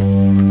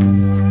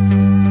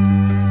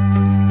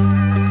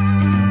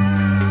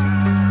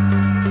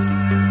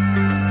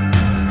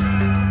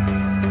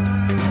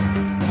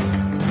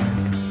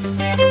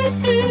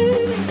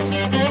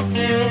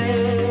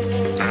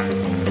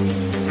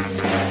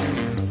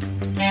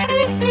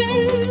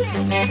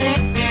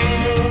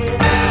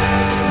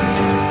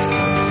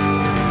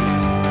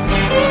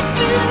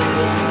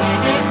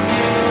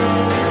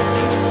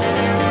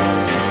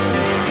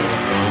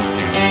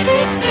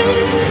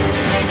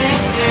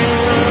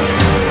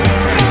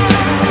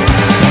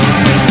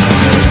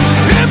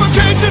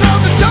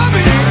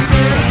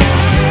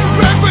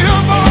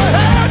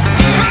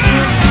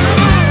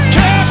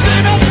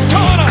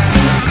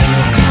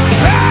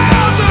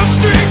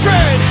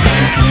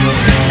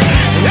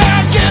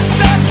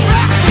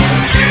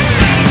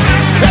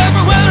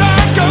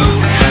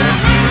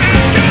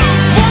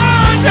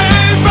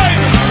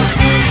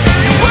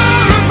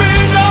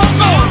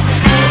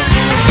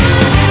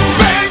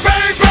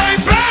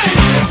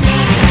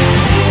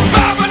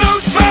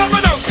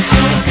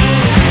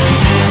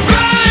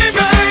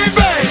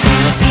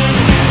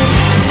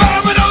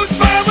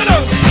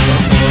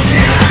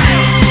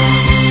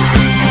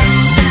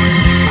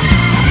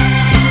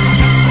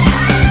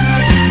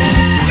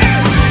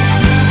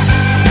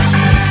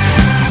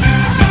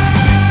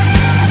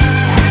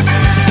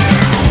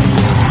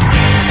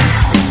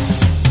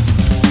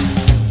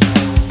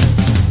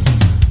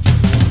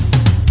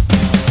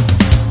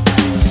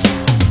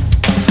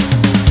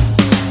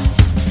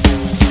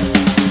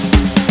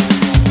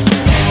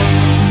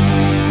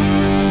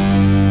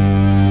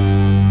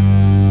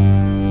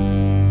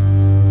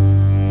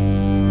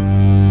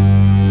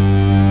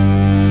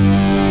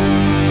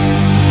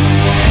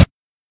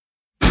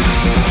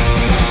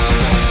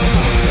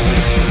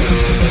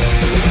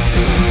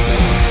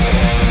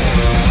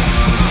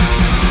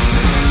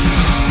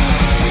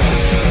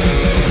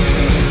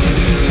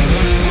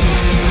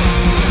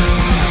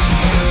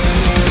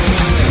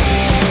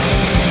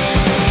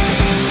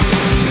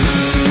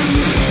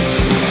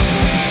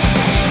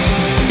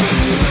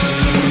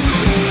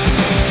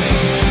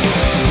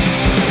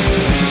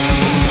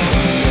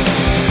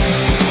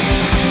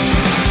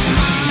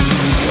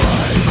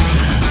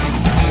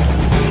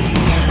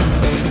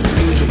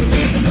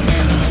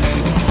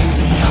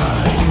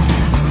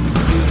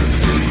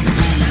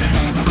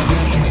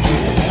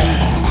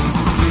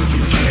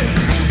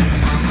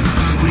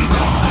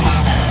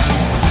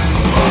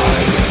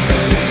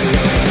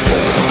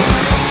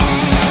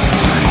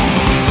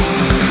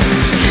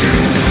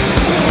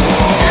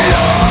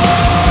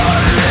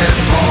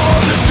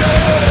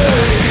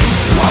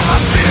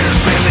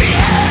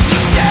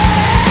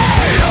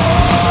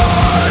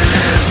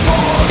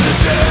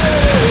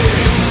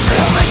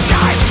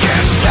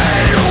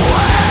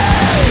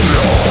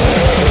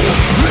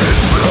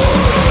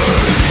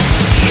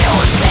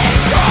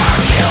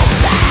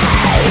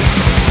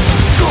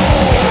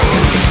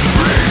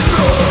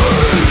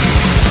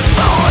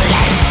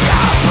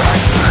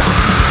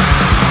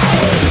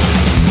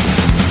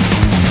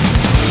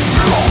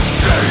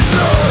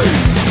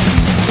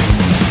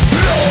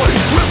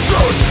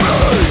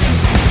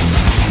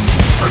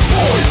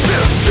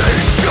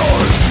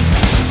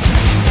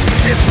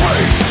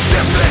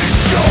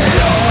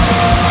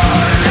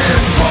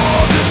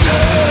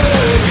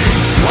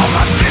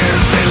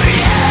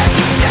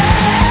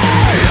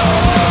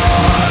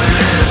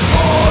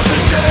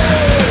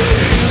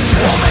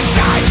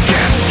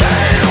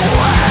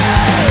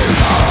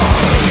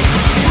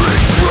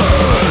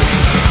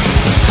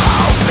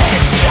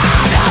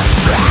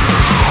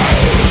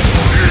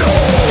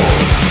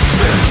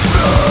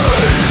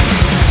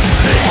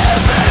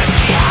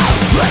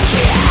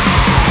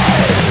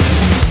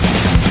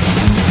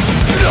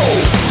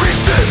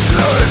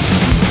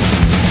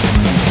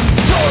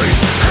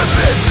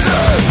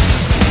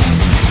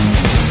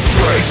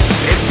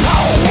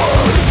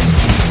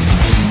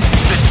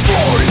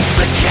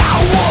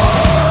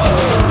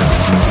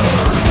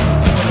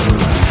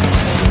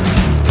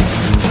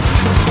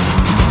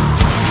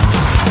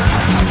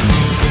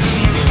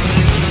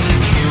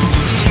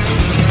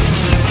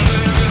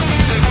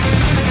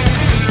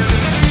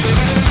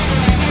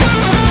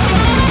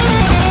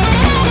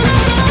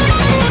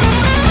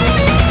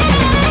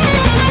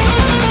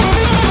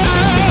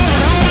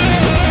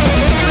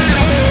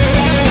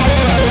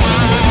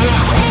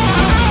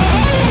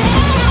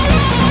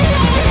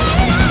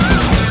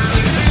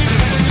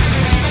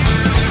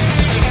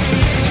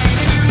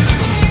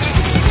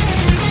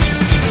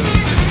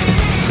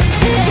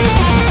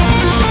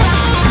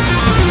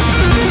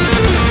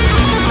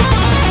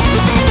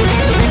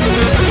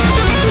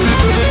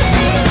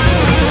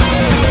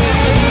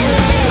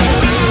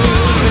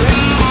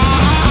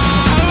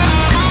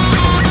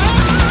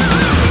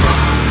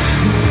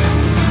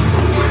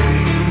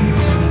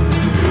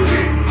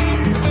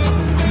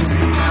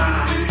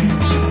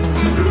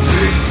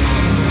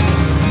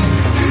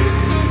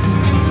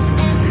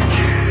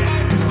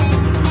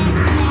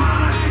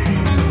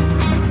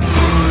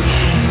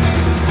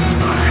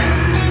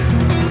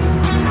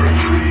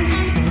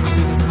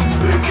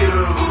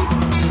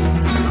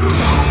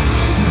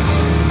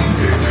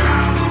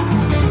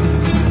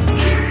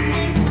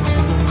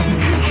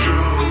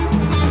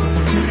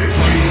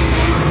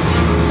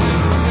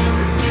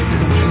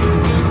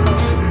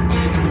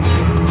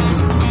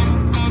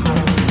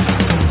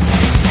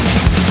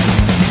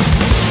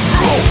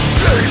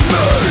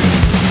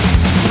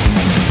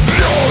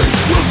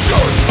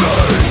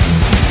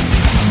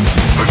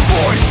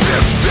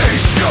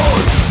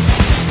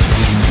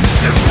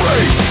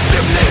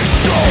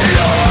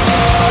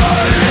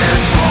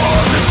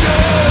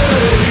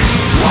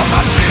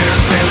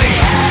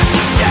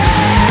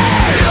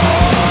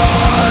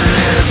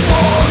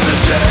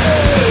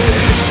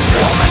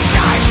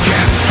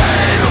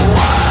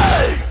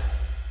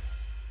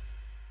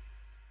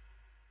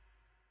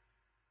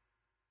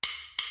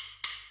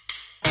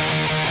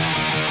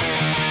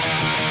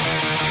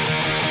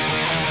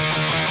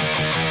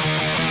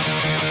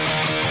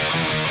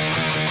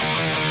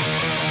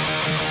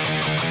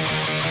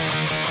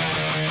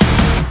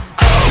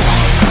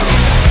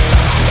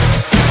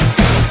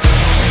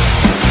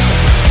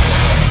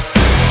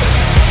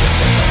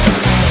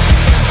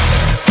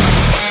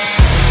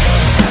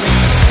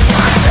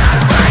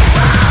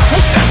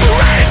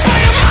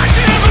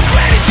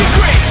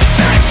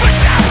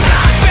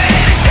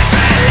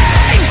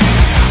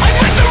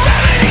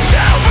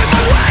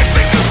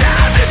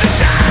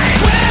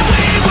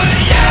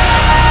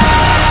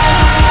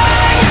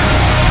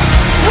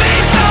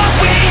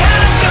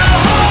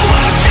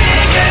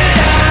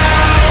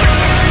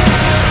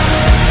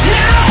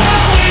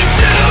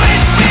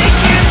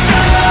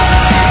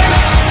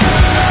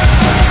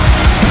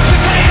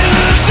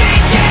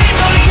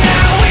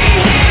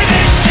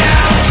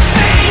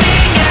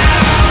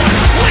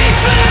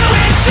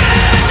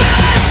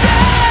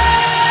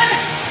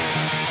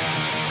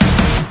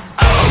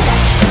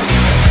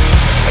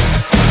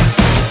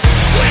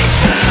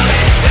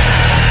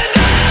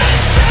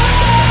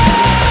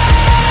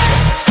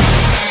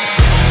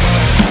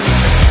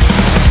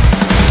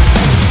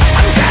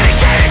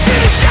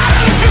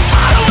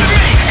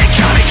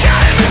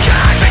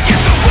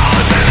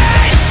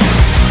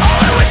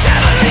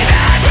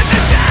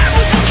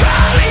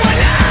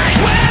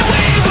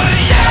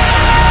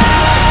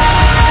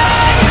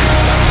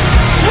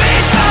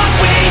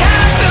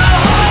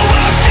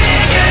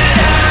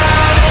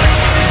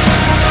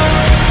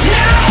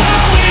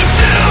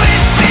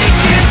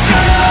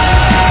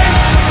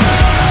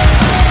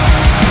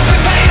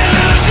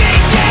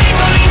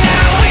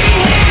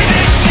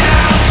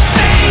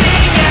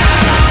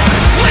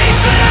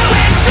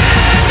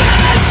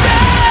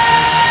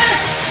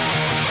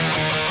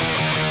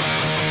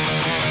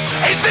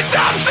 there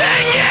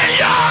something in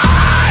your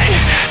eye?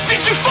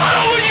 Did you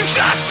follow or you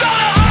just on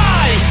a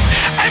high?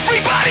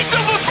 Everybody's so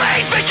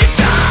afraid they could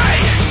die,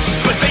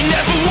 but they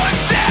never once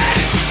said,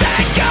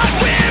 thank God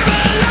we're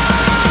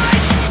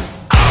alive.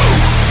 Oh!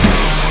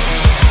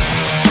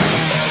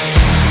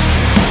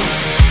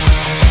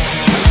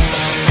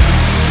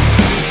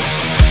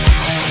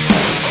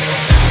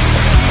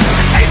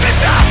 Is there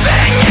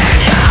something in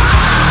your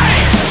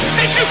eye?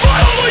 Did you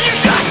follow or you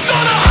just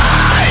on a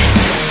high?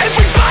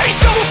 Everybody's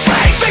so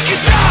afraid they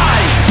could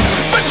die,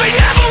 but they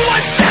never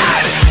once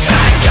said,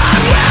 thank God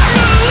we're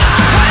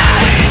alive.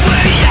 When we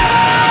were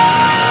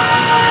young,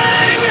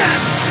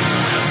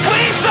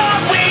 we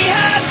thought we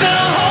had the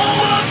whole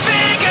world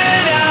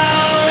figured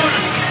out.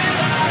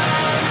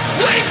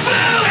 We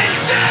flew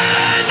into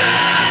the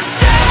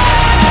sun.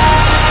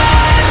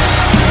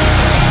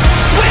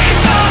 We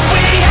thought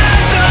we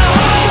had the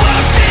whole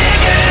world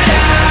figured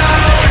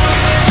out.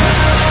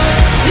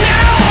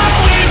 Now all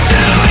we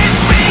do is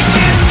speak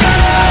in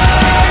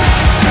tongues.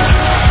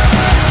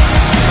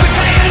 We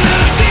play a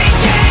losing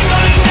game,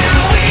 but now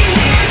we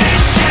hear the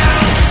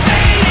shouts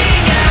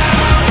fading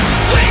out.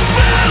 We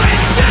flew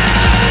into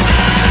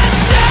the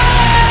sun.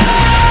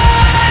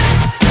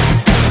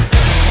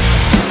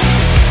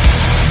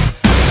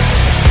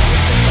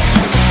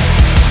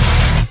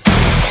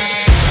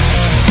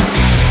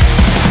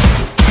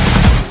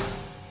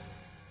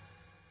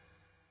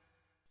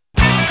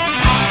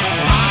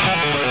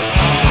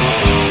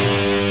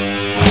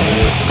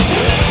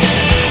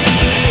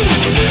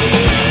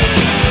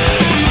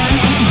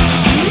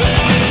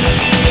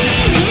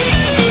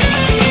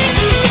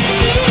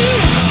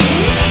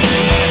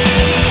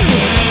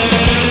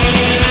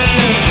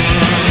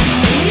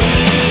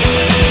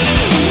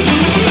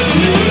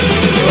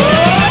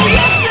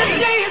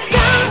 Yesterday is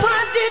gone.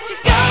 Where did you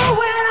go?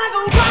 Where'd I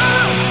go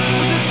wrong?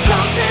 Was it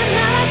something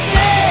that I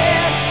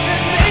said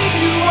that made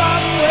you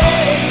walk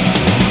away?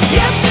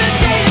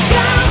 Yesterday is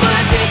gone.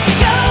 Where did you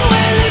go?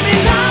 And leave me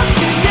lost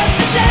in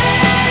yesterday.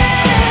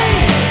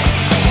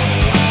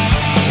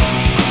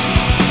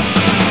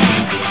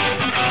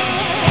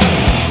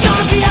 It's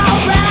gonna be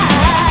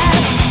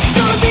alright. It's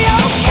gonna be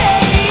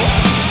okay.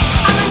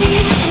 All I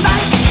need is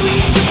somebody to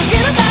squeeze to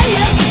forget about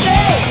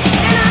yesterday.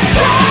 And I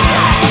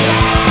tried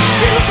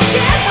to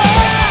forget her,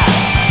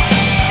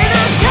 and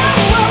I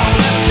told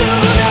the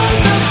sooner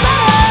the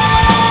better.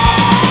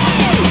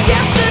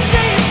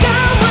 Yesterday is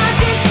gone. Where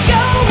did you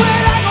go?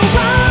 Where'd I go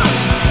wrong?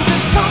 Was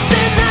it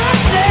something that I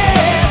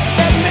said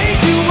that made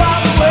you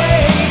walk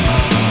away?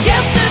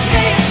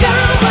 Yesterday is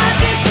gone. Where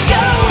did you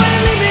go? And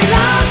leave me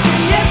lost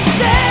in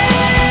yesterday.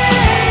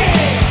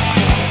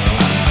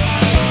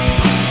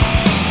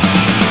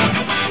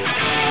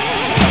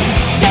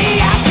 Day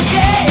after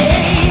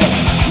day,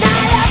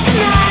 night after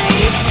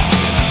night,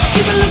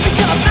 keep on looking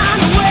till I find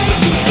a way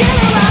to get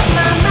her out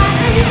my mind.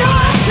 And you know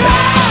I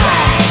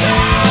tried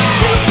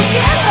to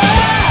forget her,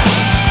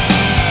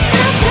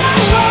 and I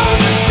told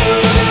the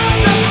sooner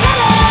the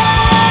better.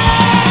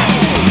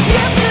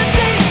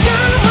 Yesterday is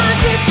gone. Where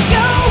did you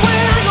go?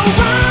 Where'd I go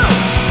wrong?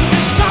 Was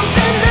it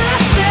something that I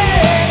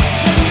said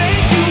that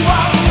made you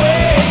walk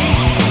away?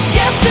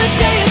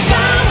 Yesterday is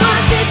gone.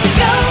 Where did you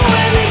go?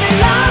 And leave me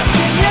lost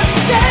in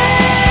yesterday.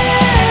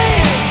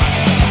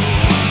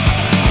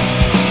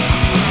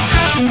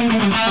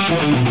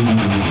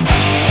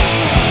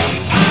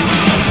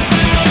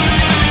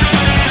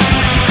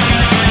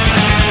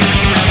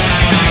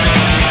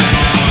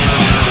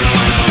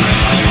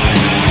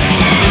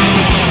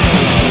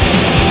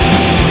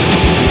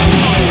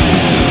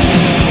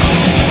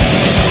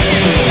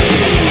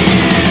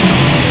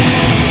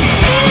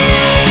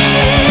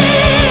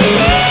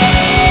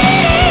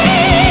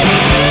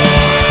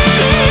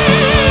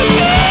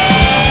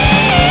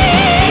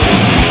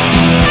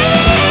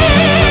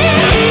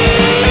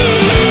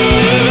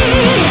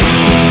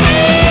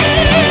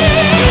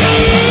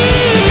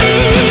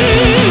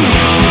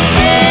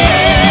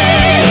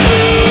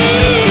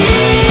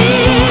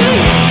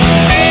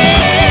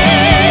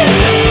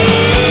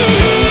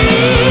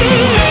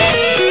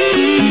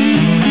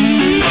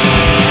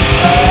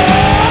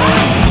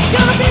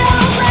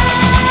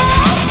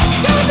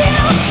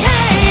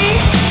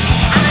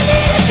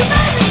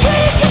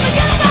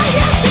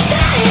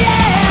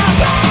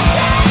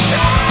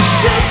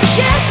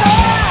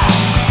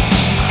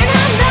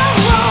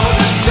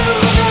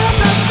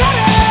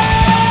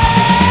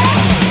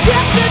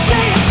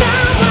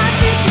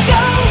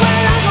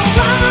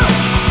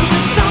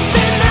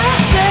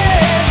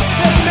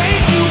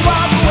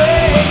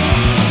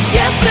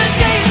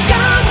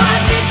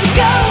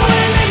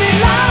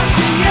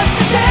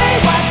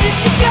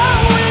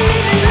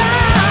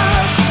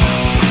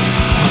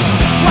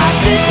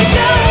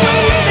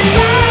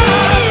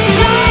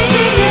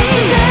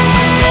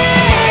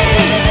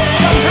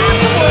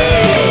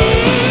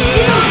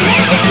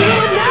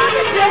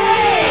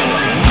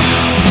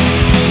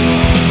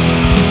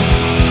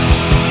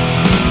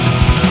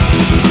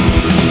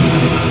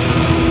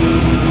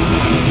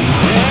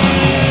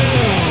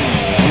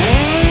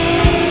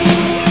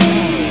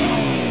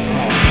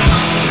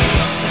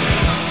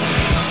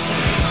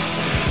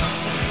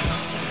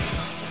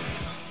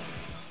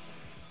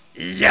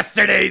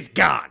 yesterday's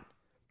gone.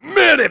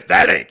 Man, if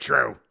that ain't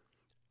true.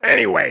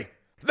 Anyway,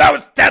 that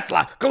was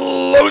Tesla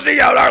closing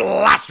out our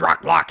last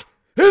rock block,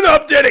 and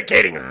I'm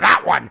dedicating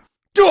that one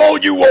to all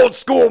you old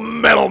school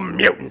metal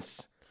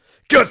mutants.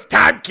 'Cause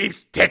time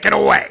keeps ticking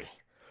away.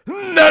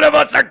 None of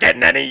us are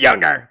getting any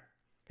younger.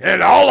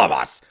 And all of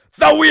us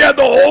thought we had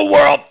the whole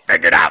world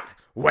figured out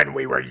when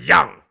we were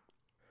young.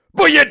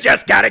 But you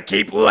just gotta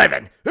keep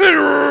living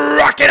and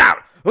rock it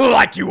out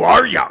like you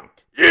are young,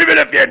 even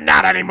if you're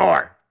not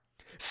anymore.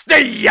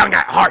 Stay young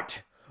at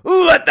heart.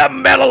 Let the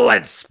metal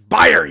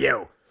inspire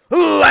you.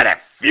 Let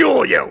it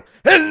fuel you.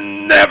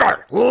 And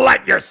never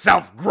let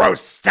yourself grow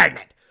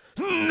stagnant.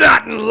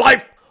 Not in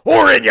life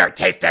or in your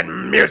taste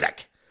in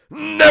music.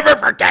 Never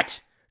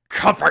forget,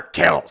 comfort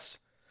kills.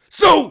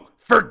 So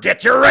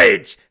forget your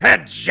age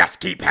and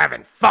just keep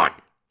having fun.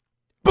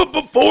 But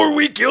before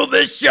we kill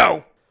this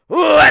show,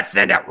 let's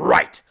end it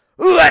right.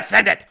 Let's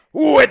end it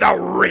with a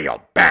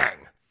real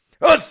bang.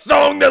 A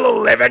song that'll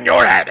live in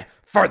your head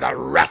for the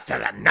rest of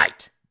the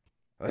night.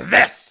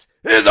 This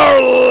is our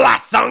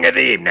last song of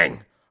the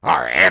evening,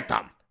 our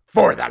anthem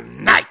for the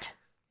night.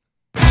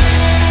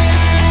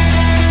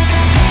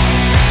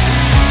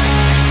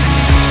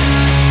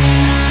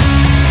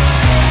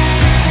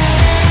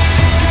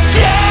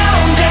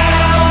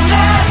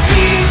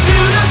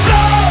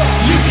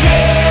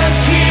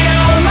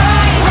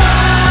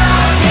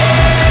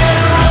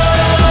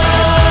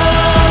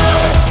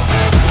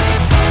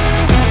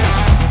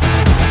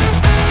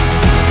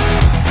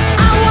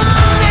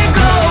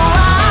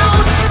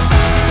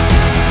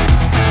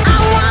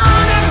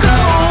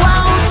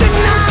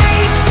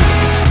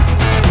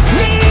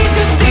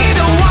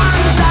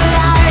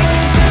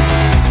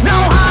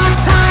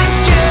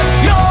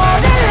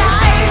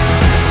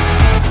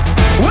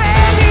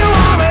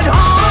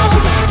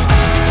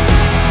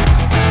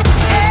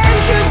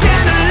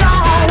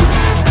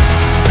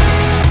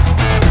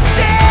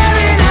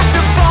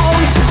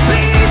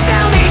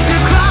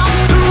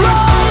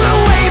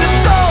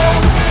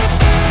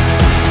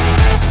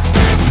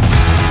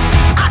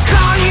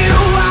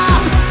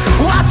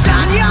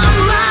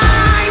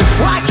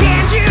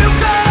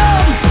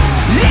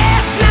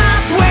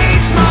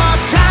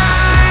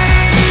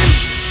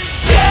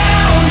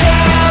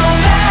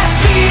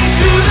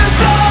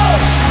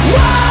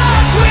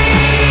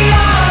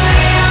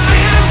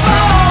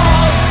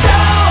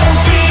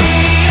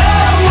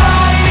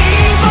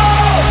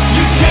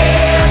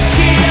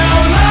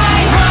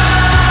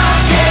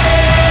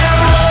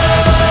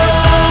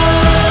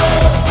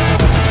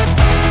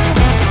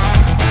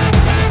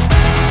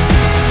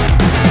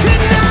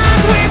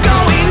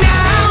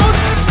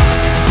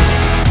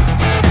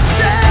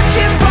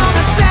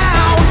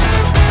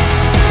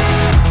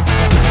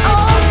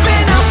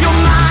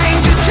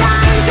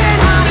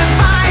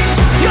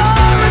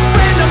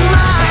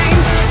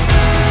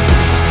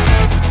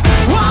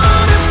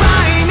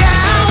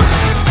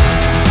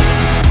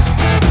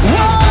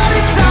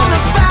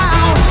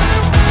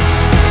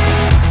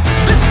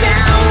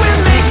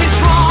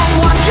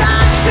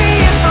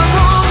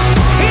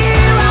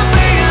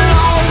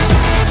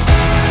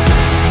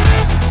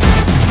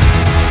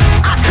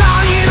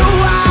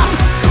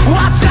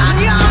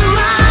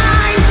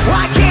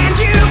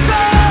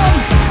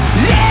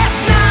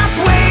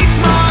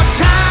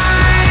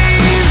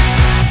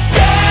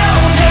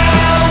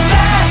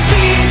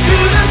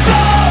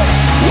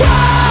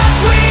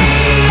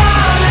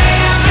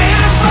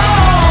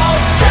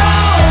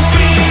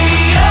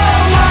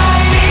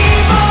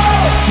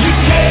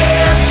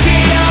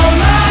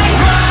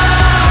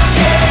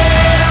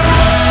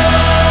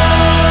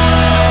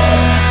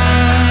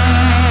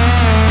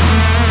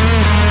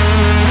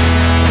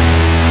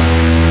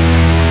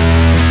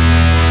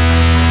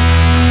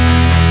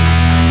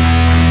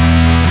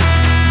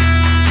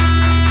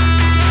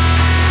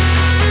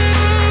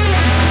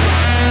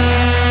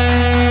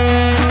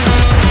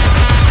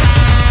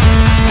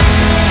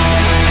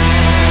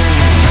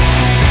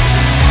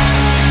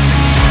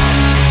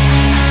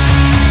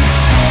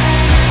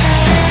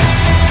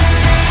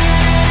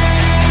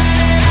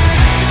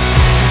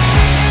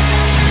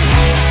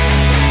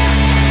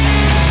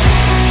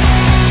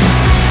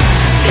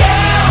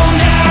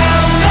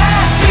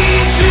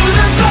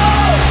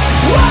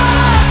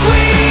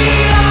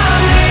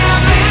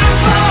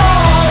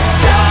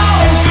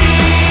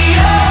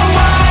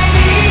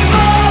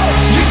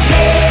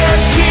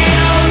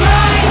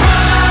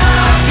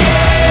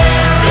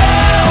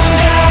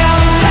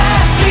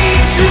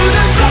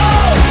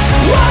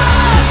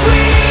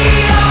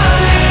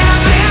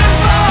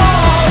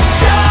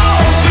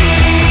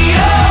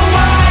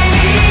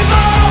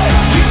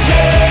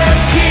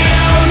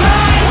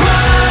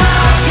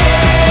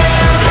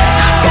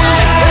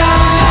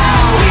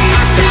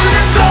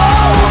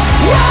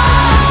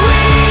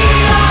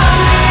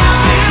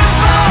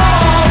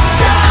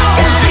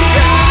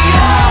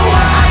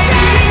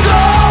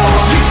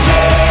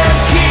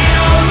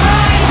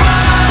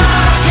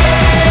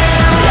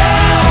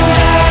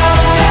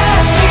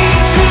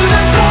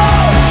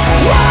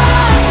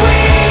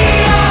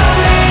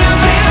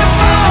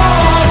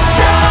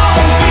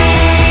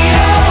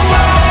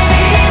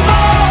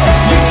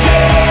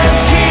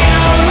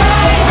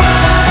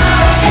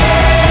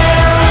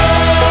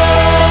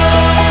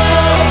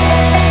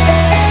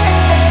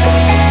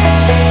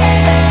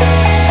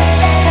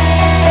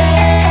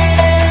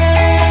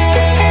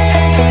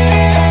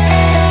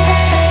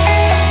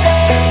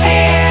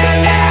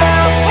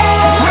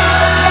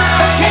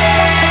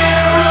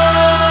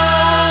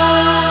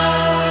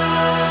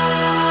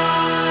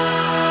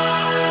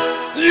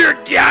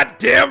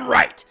 goddamn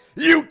right.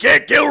 You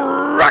can't kill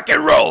rock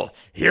and roll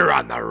here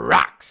on the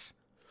rocks.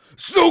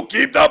 So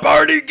keep the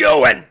party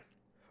going.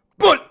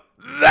 But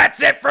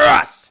that's it for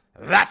us.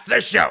 That's the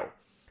show.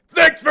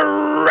 Thanks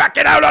for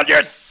rocking out on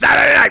your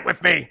Saturday night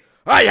with me.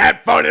 I had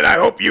fun and I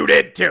hope you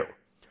did too.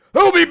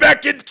 I'll be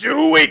back in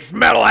 2 weeks,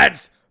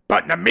 metalheads.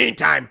 But in the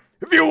meantime,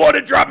 if you want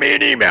to drop me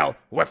an email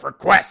with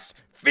requests,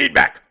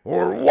 feedback,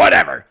 or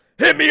whatever,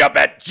 hit me up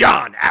at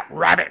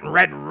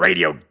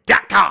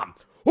john@rabbitandredradio.com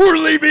or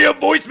leave me a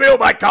voicemail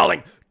by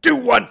calling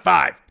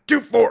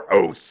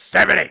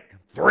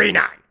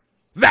 215-240-7839.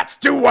 That's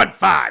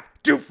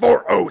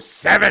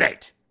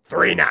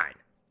 215-240-7839.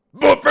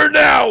 But for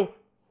now,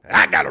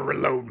 I gotta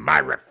reload my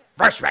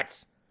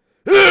refreshments.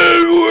 And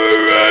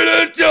we're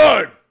out of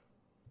time.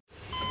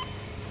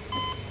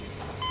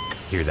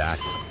 Hear that?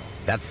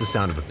 That's the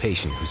sound of a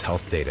patient whose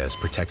health data is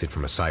protected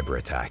from a cyber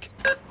attack.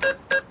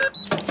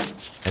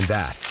 And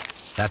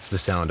that's the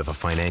sound of a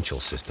financial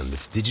system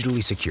that's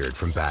digitally secured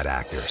from bad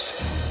actors.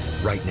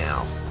 Right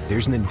now,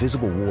 there's an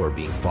invisible war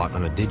being fought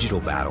on a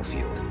digital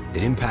battlefield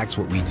that impacts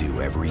what we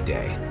do every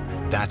day.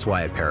 That's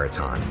why at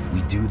Peraton,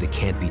 we do the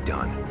can't be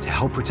done to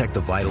help protect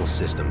the vital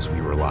systems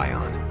we rely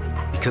on.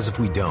 Because if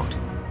we don't,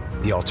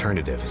 the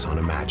alternative is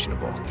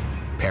unimaginable.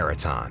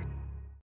 Peraton.